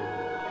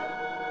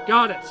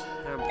 Got it,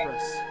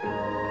 Empress.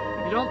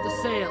 You don't have to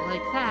say it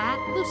like that.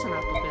 Loosen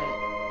up a bit.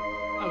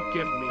 Oh,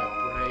 give me a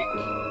break.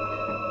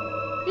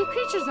 You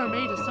creatures are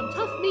made of some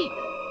tough meat.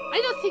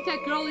 I don't think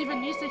that girl even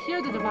needs to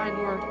hear the divine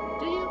word,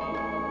 do you?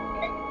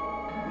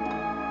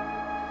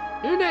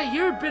 Una,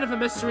 you're a bit of a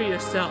mystery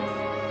yourself.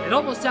 It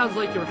almost sounds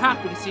like you're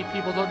happy to see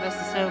people don't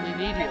necessarily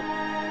need you.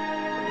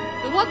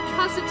 The one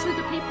constant truth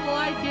of people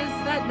like is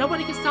that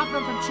nobody can stop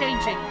them from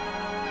changing.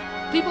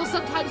 People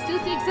sometimes do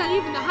things that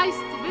even the highest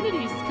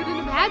divinities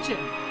couldn't imagine.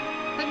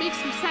 That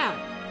makes me sad,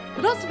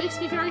 but also makes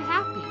me very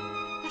happy.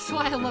 That's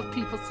why I love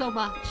people so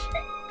much.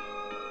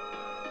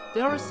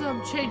 There are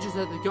some changes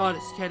that the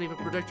goddess can't even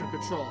predict or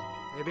control.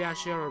 Maybe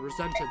Ashera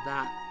resented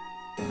that.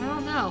 I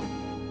don't know,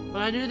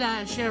 but I knew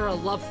that Ashera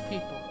loved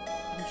people.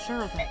 I'm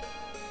sure of it.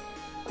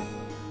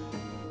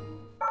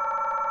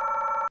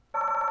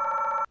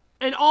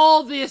 And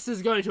all this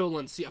is going to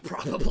Alencia,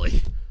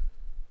 probably.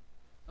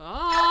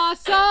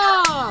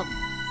 Awesome!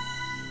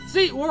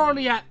 See, we're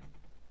only at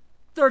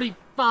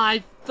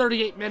 35,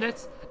 38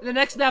 minutes. In the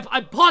next map,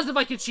 I'm positive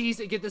I could cheese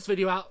and get this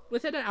video out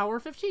within an hour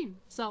 15.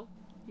 So,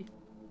 yeah.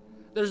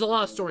 There's a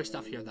lot of story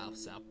stuff here, though,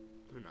 so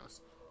who knows.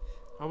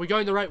 Are we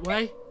going the right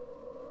way?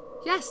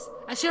 Yes,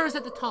 Ashera's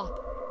at the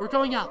top. We're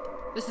going up.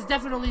 This is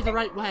definitely the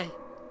right way.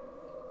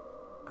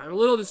 I'm a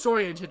little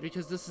disoriented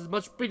because this is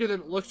much bigger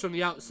than it looks from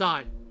the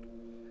outside.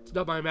 It's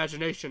not my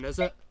imagination, is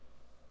it?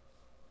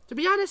 To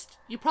be honest,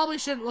 you probably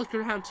shouldn't look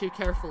around too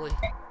carefully.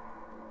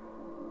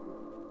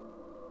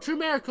 True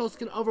miracles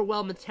can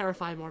overwhelm and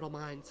terrify mortal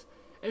minds.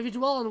 If you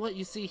dwell on what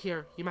you see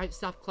here, you might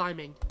stop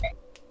climbing.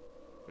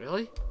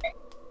 Really?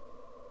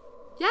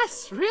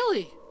 Yes,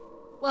 really!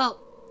 Well,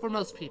 for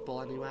most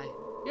people, anyway.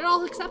 You're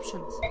all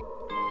exceptions.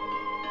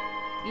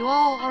 You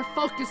all are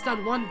focused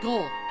on one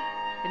goal,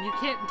 and you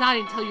can't die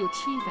until you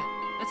achieve it.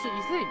 That's what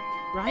you think,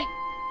 right?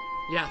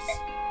 Yes.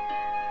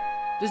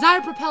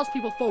 Desire propels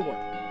people forward.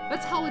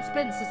 That's how it's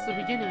been since the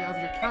beginning of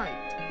your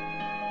kind.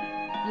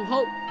 You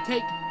hope,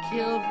 take,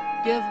 give,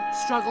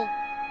 struggle.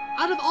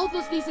 Out of all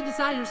those needs and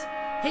desires,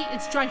 hate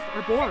and strife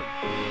are born.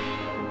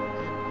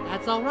 And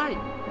that's alright.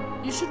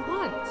 You should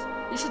want.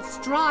 You should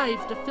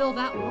strive to fill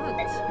that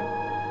want.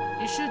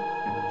 You should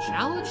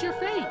challenge your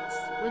fates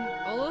when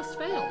all else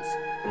fails.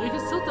 You can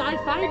still die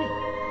fighting.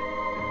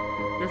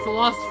 Your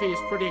philosophy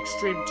is pretty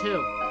extreme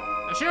too.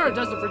 Ashera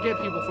doesn't forgive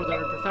people for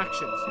their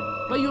imperfections,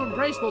 but you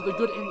embrace both the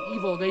good and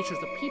evil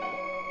natures of people.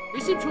 We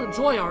seem to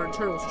enjoy our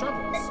internal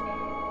struggles.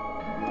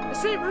 The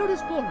straight road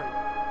is boring.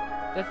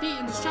 Defeat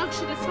and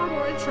destruction is far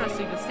more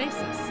interesting than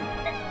stasis.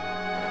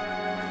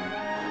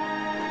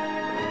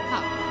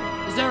 Huh.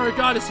 Is there a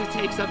goddess who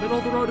takes that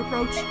middle-of-the-road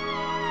approach?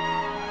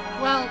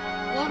 Well,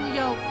 long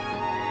ago...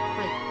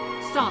 Wait,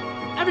 stop.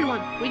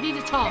 Everyone, we need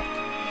to talk.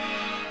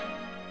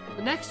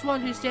 The next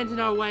one who stands in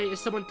our way is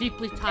someone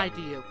deeply tied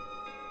to you.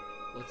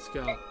 Let's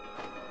go.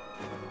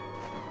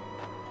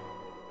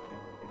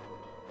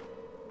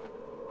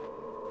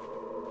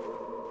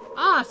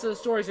 Ah, so the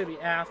story's gonna be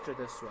after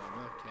this one.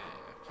 Okay.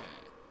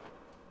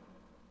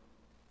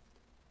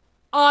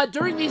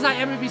 During these, I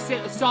am gonna be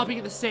stopping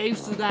at the save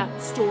so that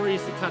story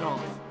is to cut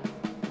off.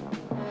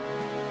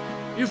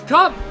 You've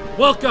come!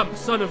 Welcome,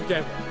 son of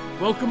Gabriel.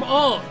 Welcome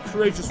all,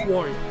 courageous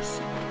warriors.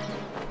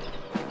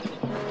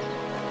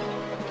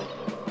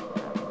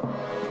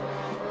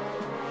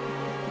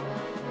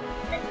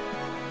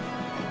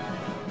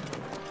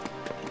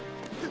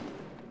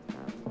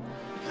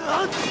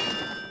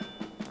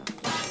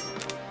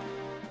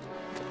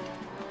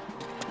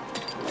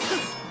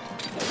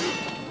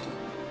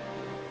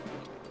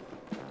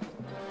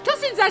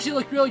 Actually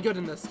look really good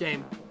in this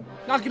game.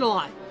 Not gonna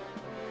lie.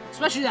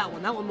 Especially that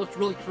one. That one looked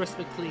really crisp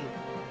and clean.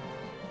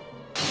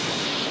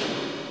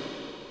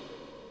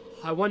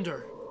 I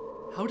wonder,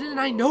 how didn't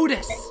I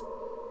notice?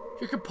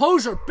 Your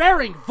composure,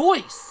 bearing,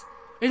 voice.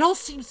 It all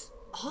seems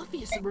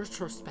obvious in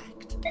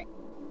retrospect.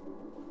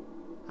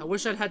 I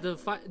wish I'd had the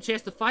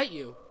chance to fight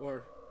you,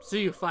 or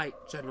see you fight,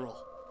 General.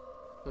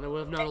 Then I would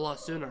have known a lot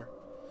sooner.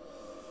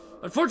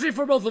 Unfortunately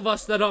for both of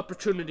us, that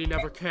opportunity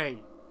never came.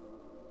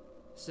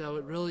 So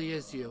it really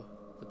is you,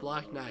 the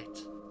Black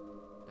Knight.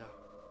 No.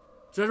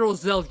 General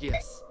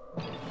Zelgius.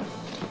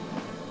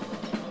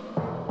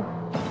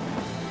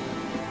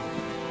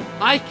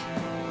 Ike,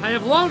 I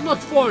have long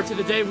looked forward to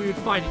the day we would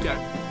fight again.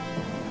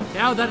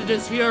 Now that it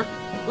is here,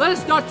 let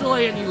us not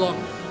delay any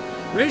longer.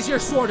 Raise your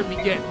sword and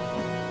begin.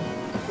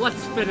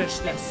 Let's finish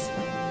this.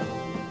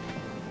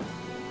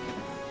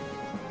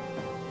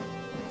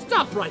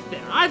 Stop right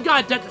there. I've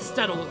got a debt to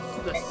settle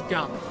with this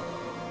scum.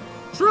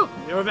 True,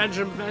 your revenge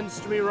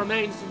against me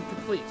remains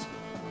incomplete.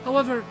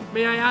 However,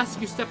 may I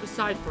ask you step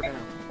aside for now?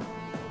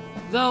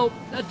 Though,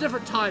 at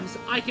different times,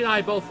 Ike and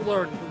I both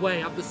learned the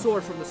way of the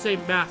sword from the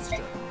same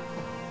master.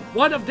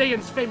 One of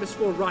Dayan's famous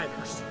 4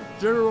 riders,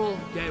 General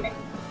Gawain.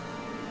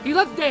 He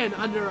left Dayan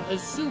under an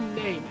assumed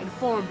name and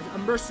formed a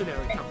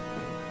mercenary company.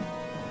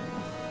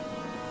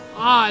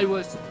 I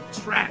was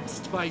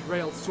entranced by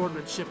Grail's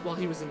swordmanship while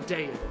he was in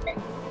Dayan.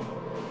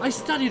 I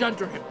studied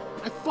under him.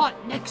 I fought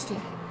next to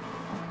him.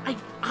 I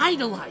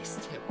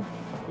idolized him.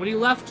 When he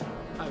left,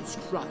 I was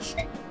crushed.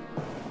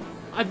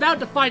 I vowed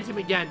to find him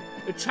again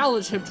and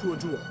challenge him to a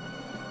duel.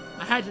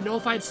 I had to know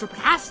if I had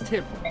surpassed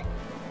him.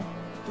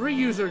 3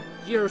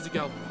 years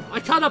ago, I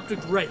caught up to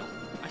Grail.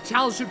 I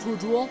challenged him to a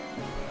duel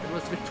and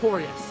was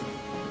victorious.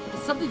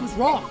 But something was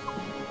wrong.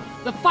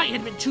 The fight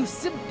had been too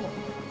simple.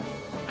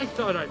 I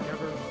thought I'd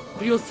never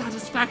feel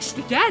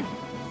satisfaction again.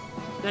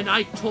 Then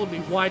Ike told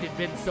me why it had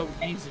been so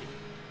easy.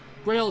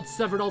 Grail had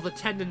severed all the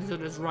tendons in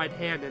his right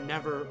hand and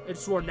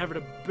swore never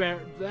to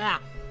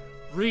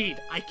read.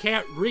 I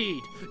can't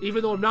read.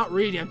 Even though I'm not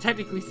reading, I'm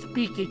technically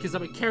speaking because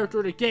I'm a character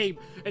in a game,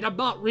 and I'm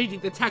not reading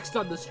the text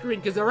on the screen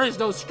because there is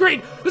no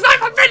screen, because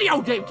I'm a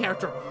video game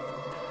character!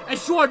 And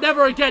swore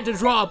never again to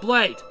draw a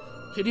blade.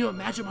 Can you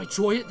imagine my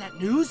joy at that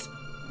news?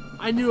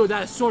 I knew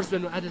that a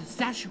swordsman at a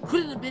statue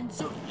couldn't have been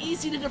so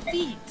easy to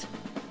defeat.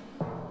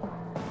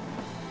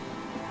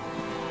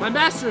 My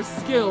master's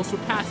skills were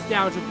passed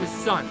down to his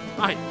son,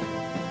 Ike.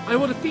 I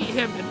will defeat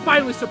him and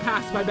finally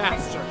surpass my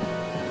master.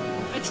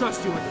 I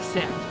trust you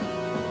understand.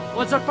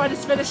 Once our fight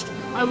is finished,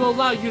 I will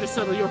allow you to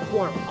settle your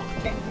quarrel.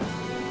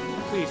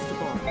 Please,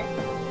 tomorrow.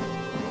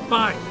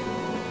 Fine.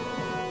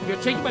 If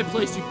you're taking my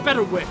place, you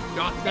better win,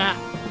 not that.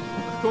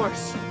 Of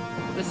course.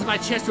 This is my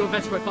chance to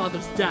avenge my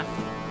father's death.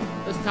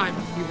 This time,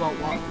 he won't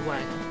walk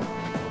away.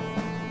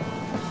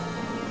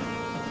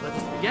 Let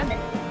us begin.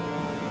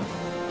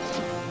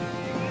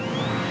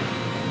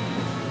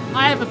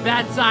 I have a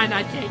bad sign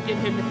I can't give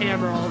him the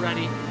hammer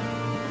already.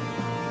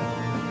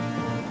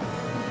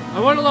 I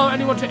won't allow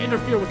anyone to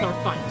interfere with our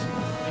fight.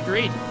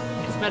 Agreed.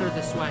 It's better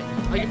this way.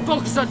 I can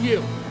focus on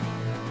you.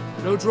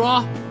 No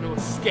draw, no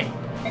escape.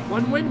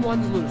 One win,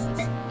 one loses.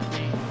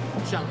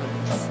 We shall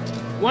lose.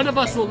 One of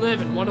us will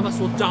live and one of us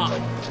will die.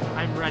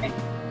 I'm ready.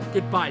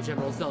 Goodbye,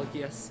 General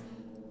Zelgius.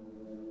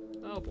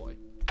 Oh boy.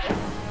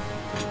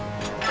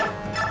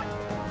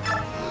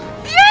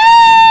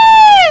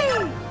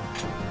 Yay!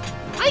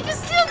 I can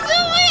still do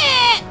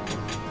it!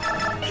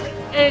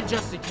 And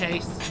just in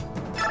case.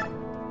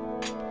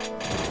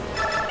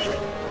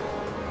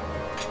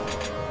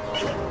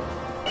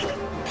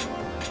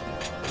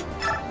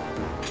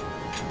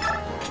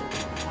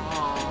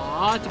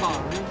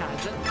 Tomorrow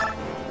has it.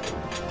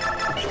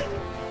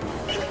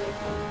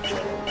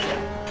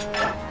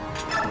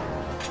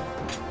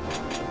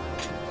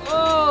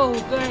 Oh,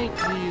 thank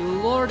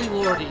you, lordy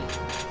lordy.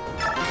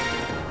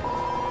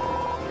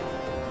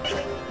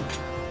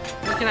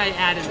 What can I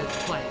add in this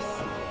place?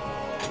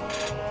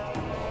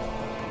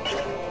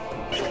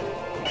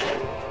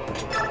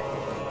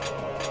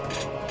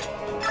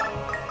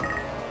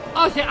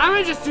 Okay, I'm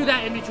gonna just do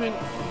that in between.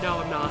 No,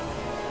 I'm not.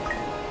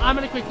 I'm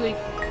gonna quickly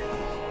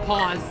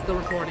pause the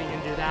recording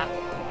and do that.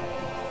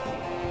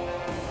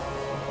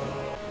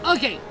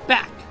 Okay,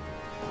 back.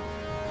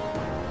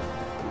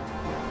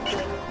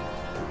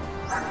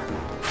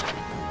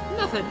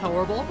 Nothing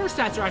horrible. Her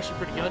stats are actually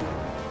pretty good.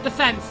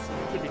 Defense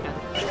could be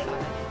better.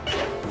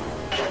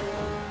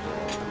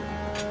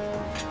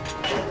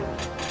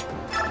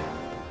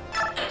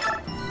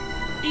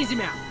 Easy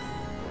math.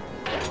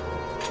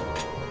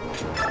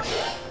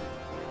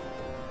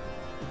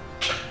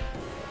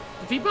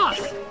 Defeat boss.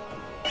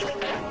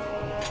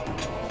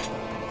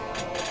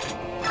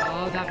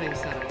 Oh, that being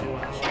said, I do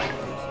actually.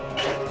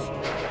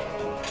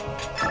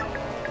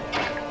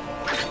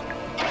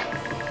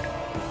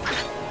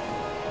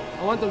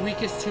 I want the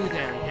weakest 2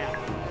 there, yeah.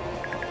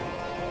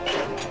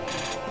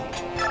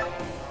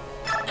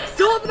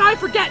 Still have an I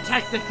forget,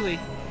 technically.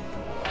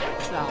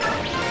 So.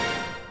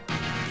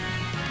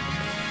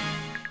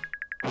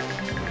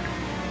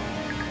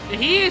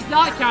 He is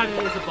not counted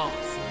as a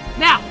boss.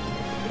 Now,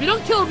 if you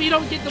don't kill him, you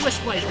don't get the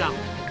Wishblade, though.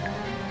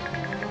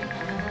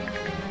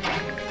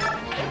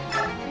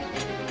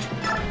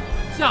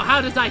 So,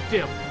 how does Ike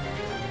do?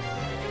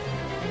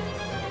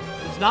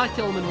 Does not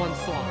kill him in one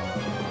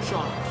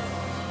shot.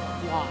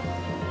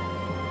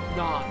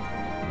 Not.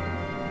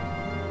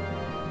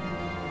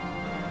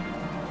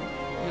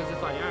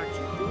 if I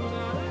actually do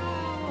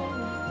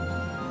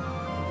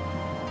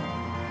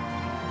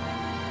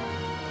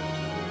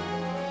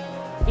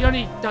that. He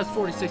only does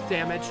 46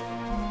 damage,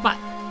 but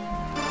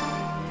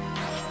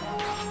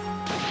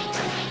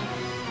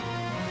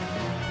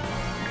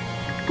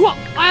cool!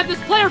 I have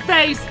this player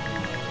phase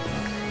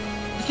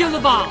to kill the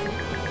Val.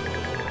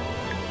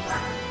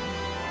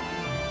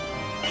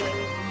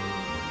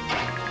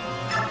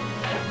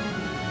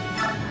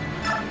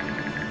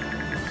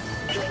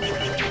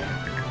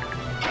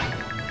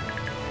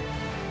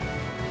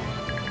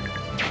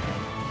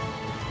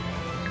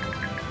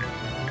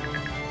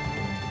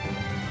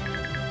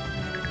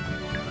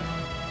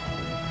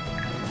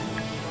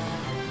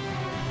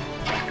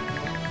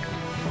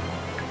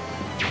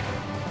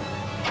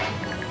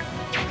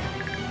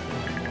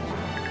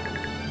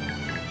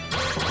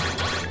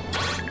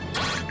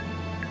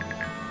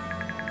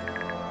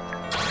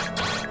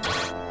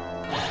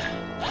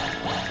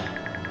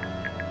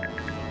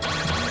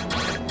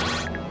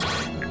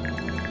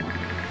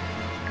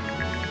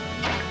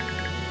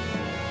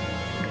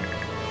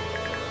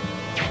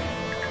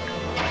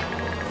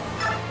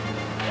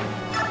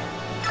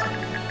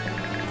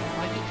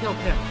 Kill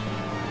him.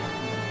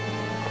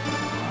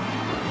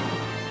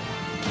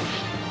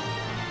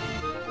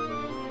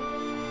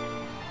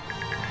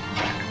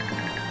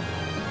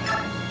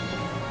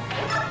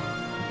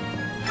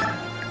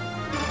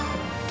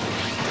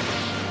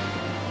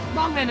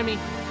 Wrong enemy.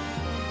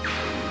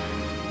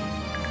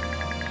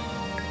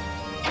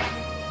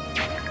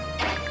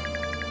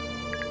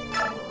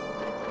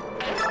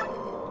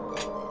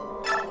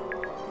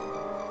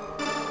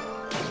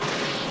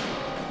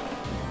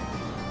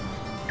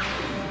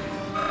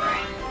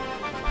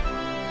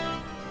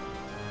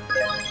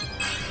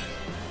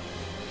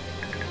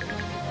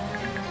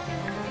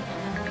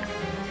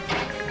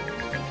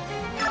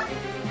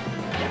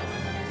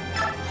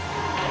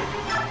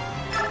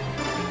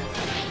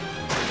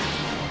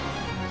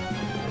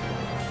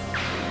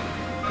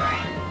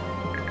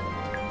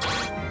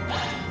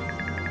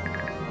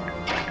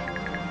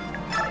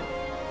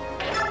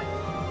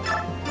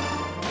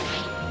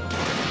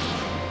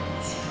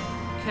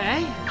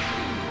 Okay.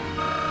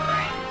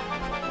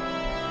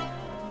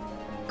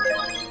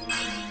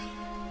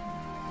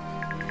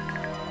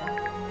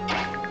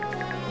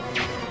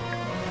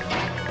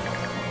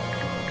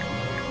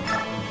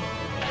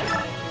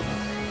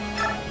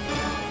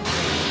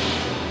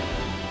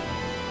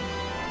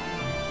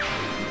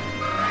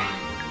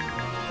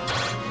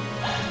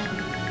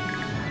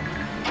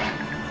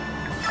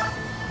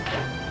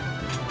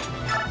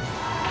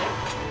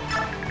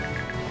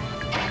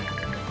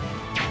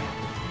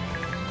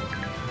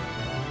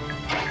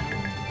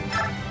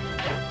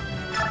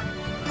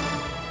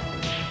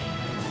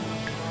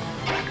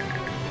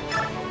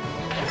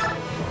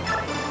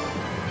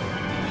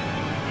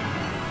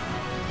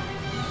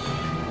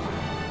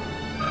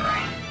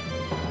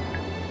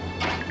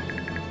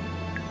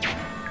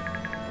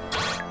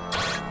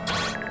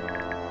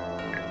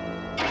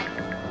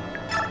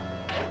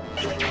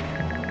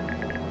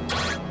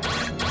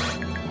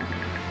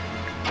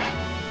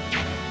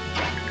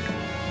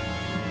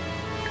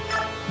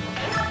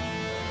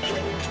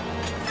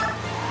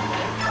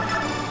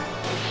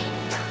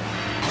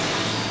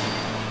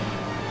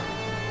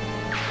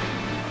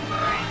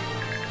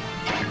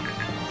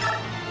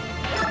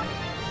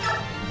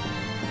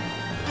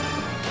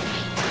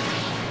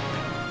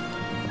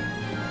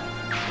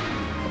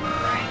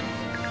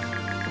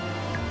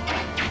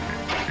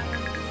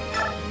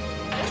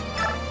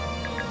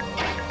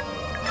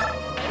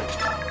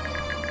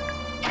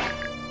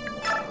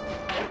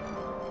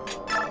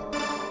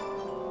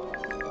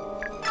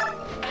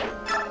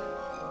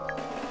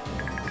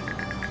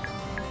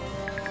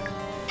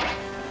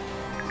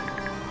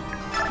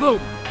 Boom!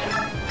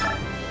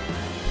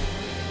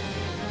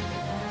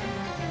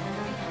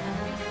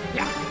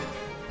 Yeah.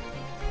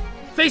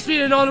 Face me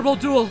in an honorable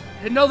duel,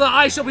 and know that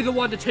I shall be the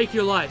one to take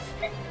your life.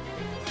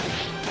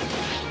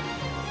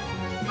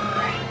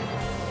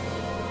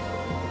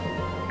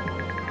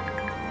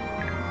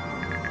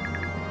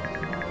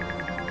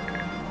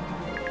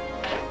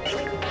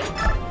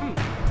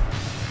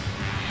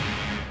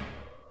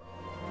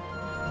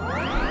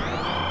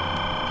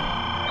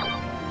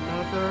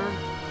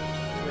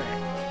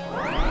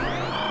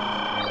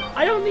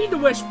 I don't need the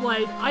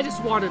Wishblade, I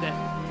just wanted it.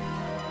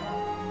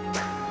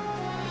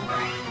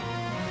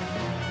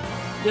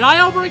 Did I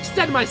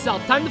overextend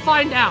myself? Time to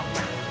find out.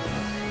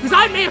 Because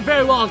I may have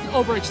very well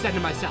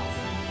overextended myself.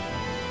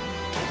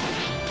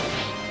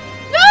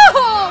 No!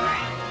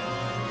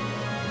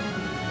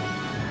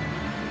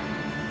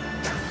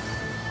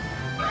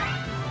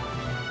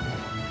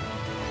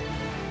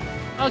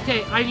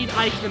 Okay, I need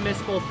Ike to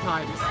miss both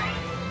times.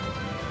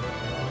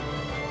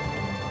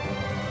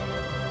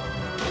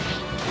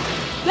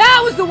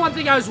 That was the one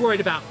thing I was worried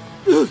about.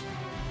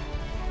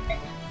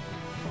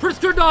 Prince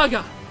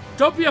Kurnaga,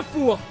 don't be a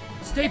fool.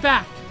 Stay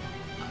back.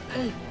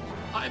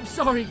 I'm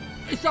sorry.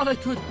 I thought I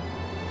could.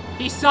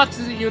 He sucks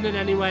as a unit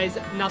anyways.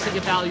 Nothing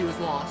of value is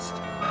lost.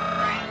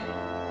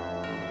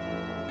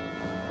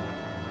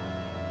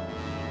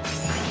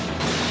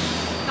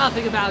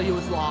 Nothing of value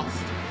is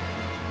lost.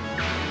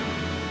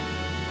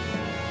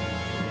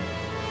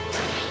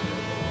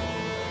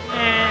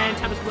 And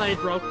Tempest Blade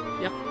broke.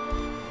 Yep.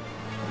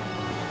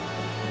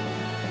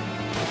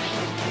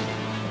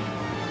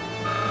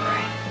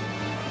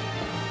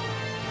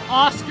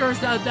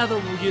 Oscar's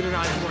another unit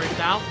I'm worried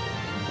about.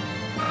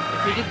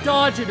 If he can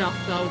dodge enough,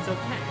 though, it's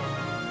okay.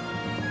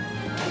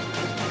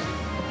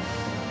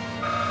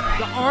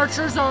 The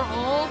archers are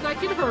all that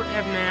can hurt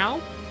him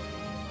now.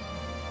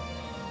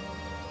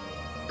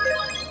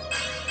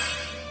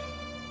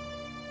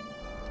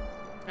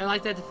 I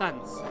like that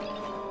defense.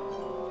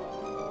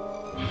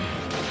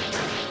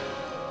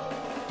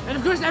 And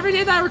of course, every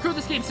day that I record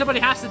this game,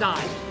 somebody has to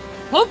die.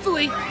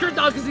 Hopefully, Kurt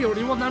Dog is the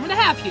only one that I'm gonna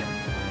have here.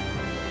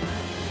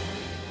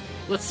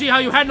 Let's see how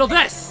you handle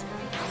this!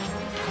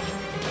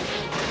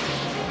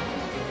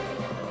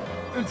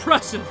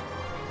 Impressive.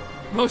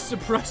 Most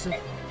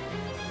impressive.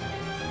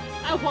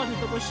 I wanted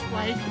the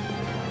Wishblade.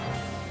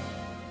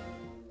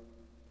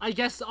 I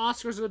guess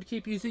Oscar's going to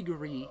keep using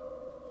Ree.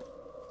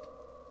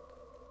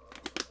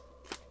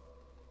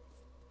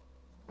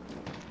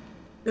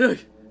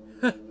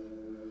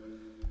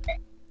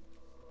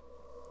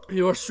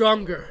 You're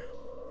stronger.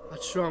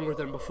 Much stronger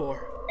than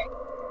before.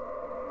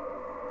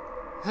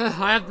 I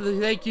have to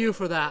thank you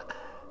for that.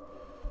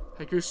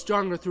 I grew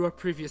stronger through our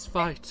previous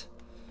fight.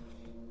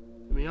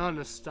 To be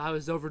honest, I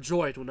was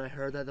overjoyed when I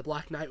heard that the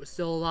Black Knight was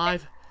still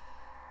alive.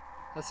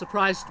 That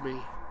surprised me.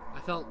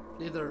 I felt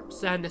neither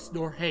sadness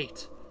nor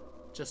hate,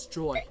 just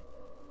joy.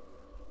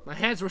 My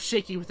hands were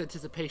shaking with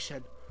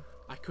anticipation.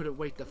 I couldn't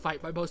wait to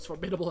fight my most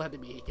formidable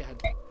enemy again.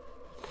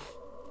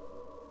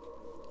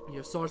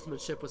 Your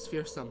swordsmanship was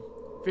fearsome.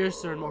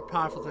 Fiercer and more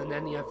powerful than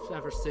any I've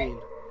ever seen.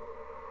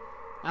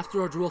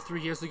 After our duel 3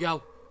 years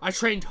ago, I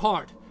trained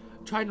hard,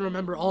 trying to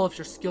remember all of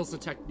your skills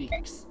and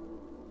techniques.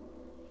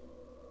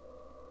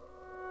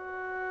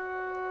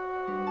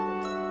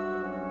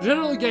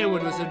 General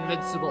Gawain was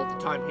invincible at the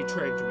time he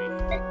trained me.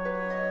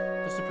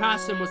 To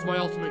surpass him was my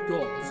ultimate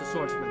goal as a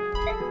swordsman.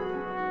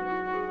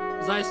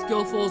 Was I as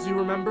skillful as you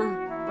remember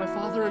my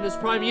father in his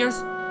prime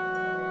years?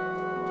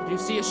 Did you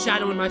see a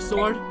shadow in my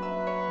sword?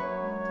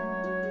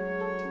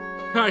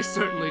 I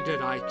certainly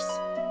did, Ikes.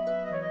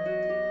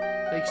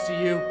 Thanks to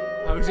you,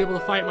 I was able to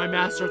fight my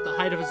master at the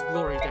height of his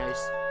glory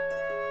days.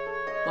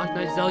 Black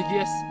Knight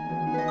Zelgius,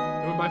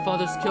 you were my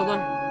father's killer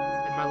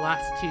and my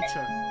last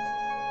teacher.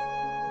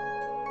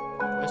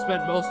 I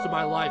spent most of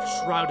my life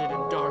shrouded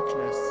in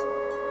darkness.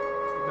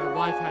 But my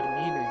life had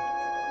meaning.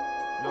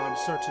 Now I'm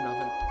certain of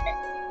it.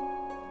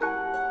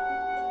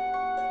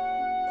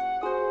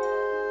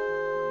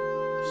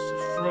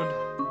 Saffron,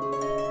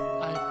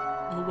 I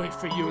will wait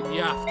for you in the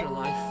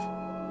afterlife.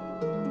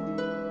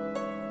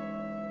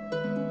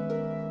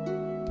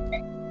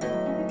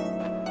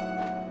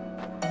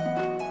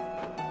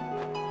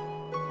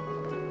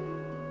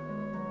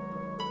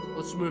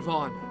 Let's move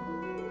on.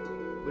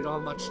 We don't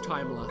have much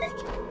time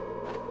left.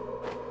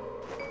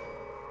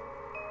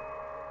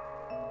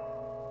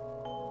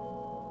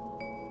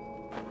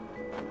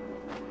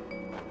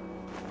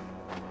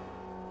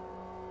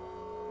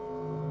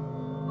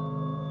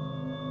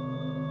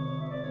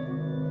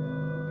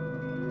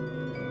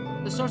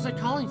 The swords are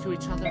calling to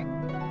each other.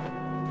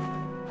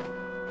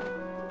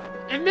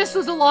 If Miss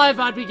was alive,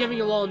 I'd be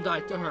giving a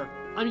Londite to her.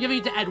 I'm giving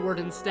it to Edward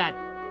instead.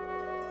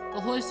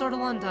 The Holy Sword of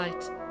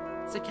Londite.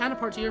 It's a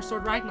counterpart to your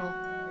sword, Ragnall.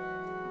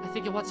 I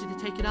think it wants you to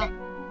take it up.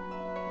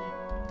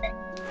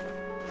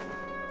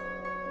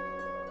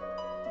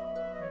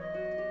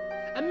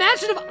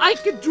 Imagine if I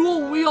could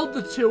dual wield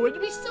the two.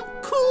 It'd be so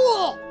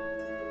cool!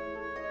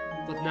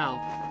 But no.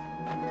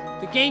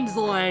 The game's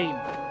lame.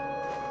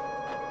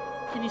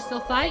 Can you still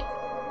fight?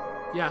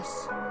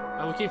 Yes.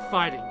 I will keep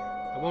fighting.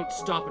 I won't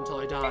stop until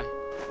I die.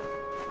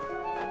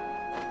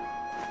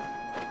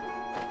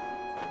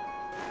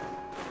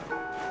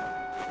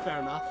 Fair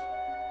enough.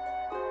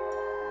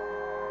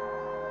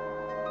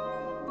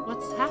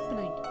 What's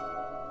happening?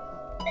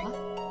 What?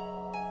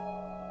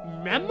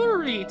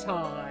 Memory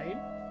time?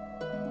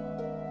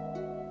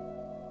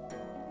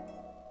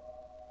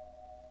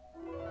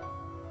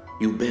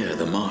 You bear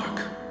the mark.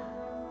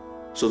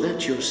 So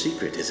that's your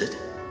secret, is it?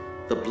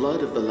 The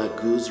blood of the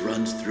Laguz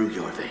runs through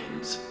your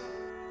veins.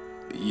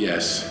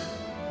 Yes.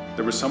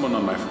 There was someone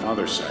on my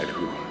father's side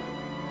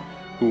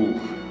who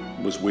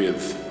was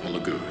with a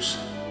Laguz.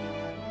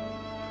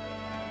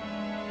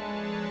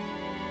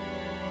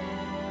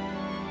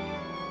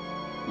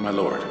 My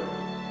lord,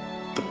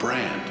 the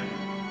brand.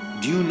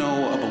 Do you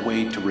know of a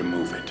way to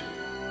remove it?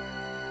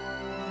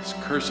 This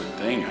cursed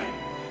thing,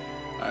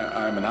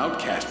 I'm an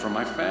outcast from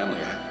my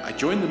family. I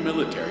joined the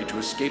military to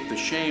escape the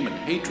shame and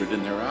hatred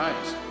in their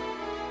eyes.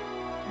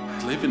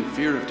 I live in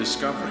fear of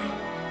discovery.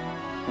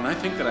 When I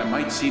think that I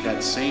might see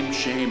that same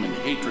shame and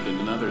hatred in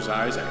another's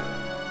eyes, I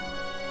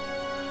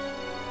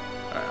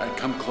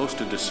come close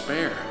to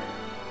despair.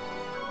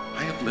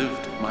 I have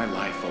lived my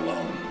life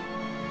alone,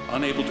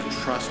 unable to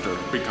trust or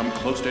become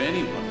close to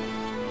anyone.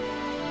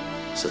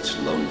 Such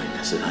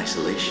loneliness and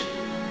isolation,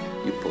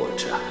 you poor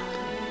child.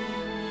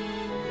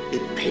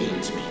 It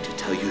pains me to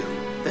tell you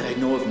that I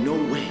know of no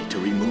way to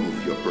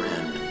remove your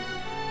brand.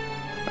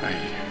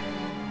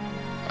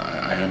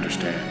 I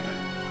understand.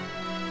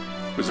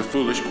 It was a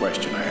foolish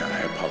question.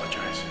 I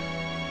apologize.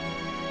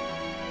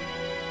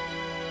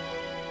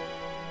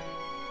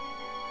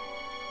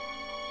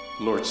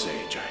 Lord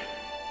Sage,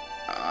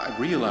 I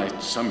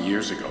realized some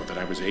years ago that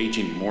I was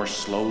aging more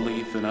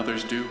slowly than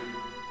others do.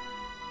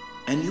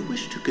 And you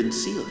wish to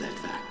conceal that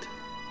fact,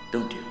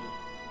 don't you?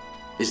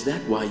 Is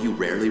that why you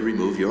rarely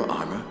remove your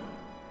armor,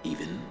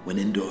 even when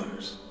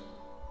indoors?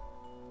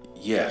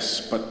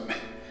 Yes, but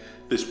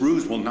this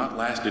ruse will not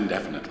last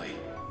indefinitely.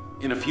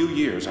 In a few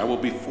years, I will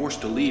be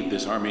forced to leave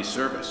this army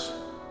service.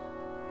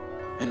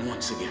 And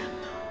once again,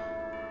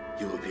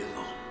 you will be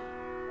alone.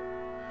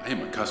 I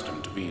am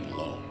accustomed to being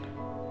alone.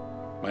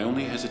 My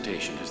only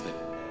hesitation is that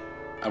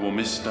I will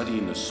miss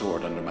studying the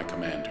sword under my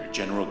commander,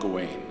 General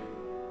Gawain.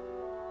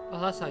 Oh,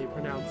 that's how you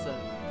pronounce it.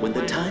 When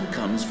the time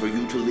comes for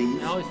you to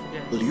leave, I always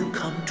forget. will you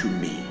come to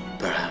me,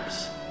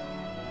 perhaps?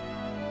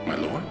 My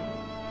lord?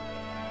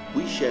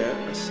 We share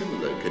a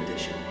similar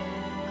condition.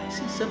 I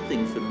see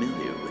something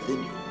familiar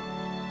within you.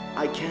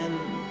 I can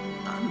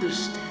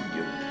understand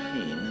your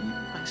pain and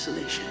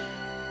isolation.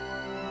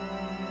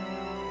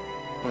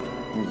 But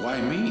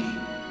why me?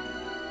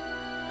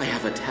 I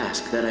have a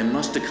task that I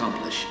must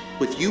accomplish.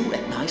 With you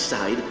at my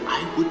side,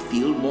 I would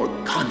feel more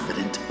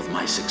confident of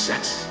my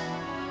success.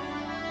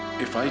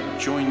 If I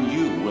join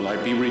you, will I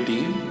be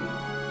redeemed?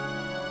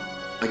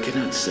 I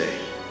cannot say.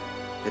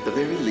 At the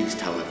very least,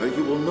 however,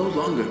 you will no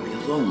longer be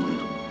alone.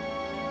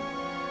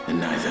 And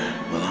neither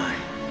will I.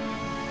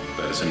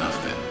 That is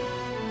enough, then.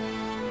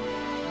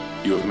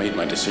 You have made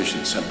my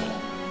decision simple.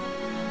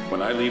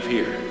 When I leave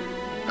here,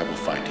 I will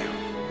find you.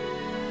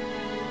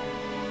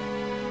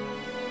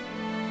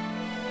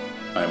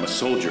 I am a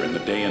soldier in the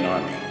Daean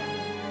army.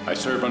 I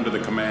serve under the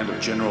command of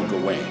General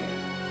Gawain.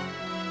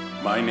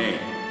 My name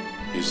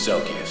is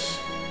Zelgius.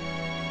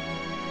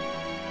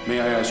 May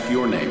I ask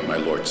your name, my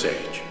Lord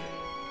Sage?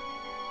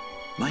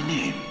 My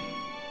name?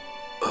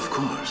 Of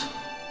course.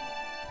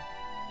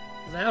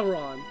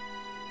 Valron.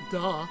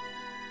 Duh.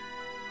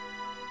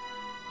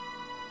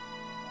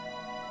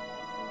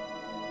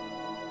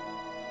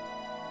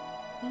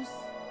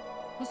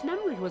 Whose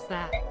memory was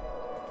that?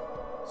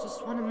 It's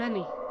just one of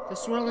many. They're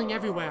swirling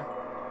everywhere.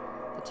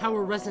 The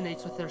tower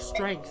resonates with their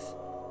strength.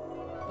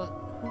 But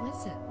who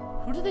is it?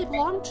 Who do they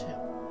belong to?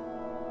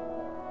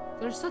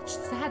 There's such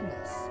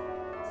sadness.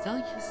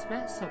 Zelgius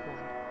met someone.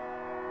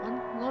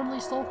 One lonely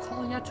soul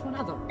calling out to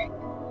another.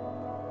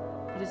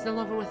 But he's no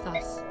longer with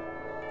us.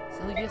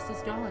 Zelgius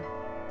is gone.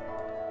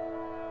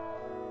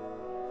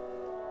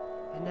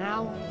 And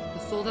now, the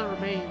soul that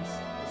remains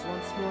is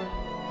once more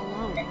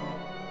alone.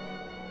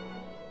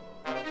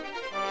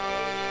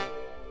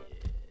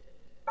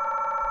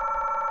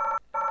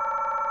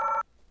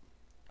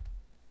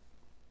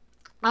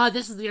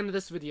 This is the end of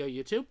this video,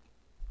 YouTube.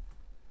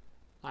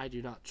 I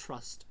do not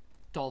trust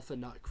Dolphin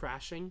not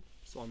crashing,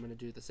 so I'm going to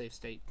do the save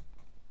state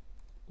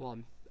while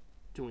I'm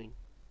doing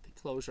the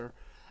closure.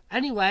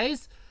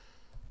 Anyways,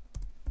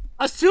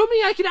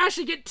 assuming I can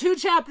actually get 2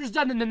 chapters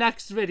done in the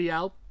next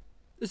video,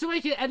 assuming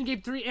I can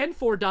get Endgame 3 and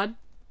 4 done,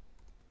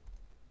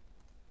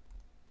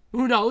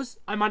 who knows?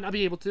 I might not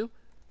be able to.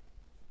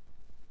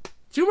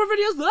 2 more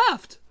videos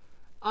left!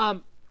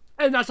 And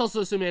that's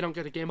also assuming I don't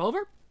get a game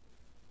over.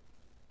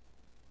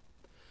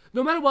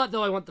 No matter what,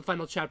 though, I want the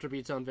final chapter to be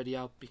its own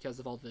video because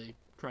of all the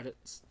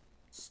credits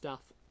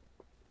stuff.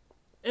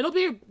 It'll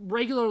be a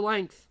regular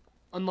length,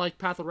 unlike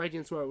Path of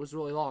Radiance where it was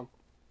really long.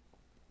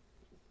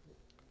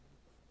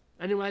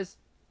 Anyways,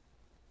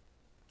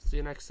 see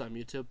you next time,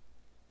 YouTube.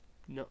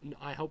 No,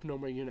 I hope no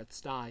more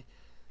units die.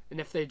 And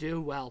if they do,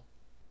 well,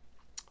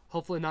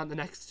 hopefully not in the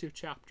next 2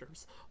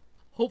 chapters.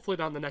 Hopefully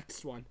not in the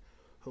next one.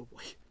 Oh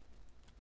boy.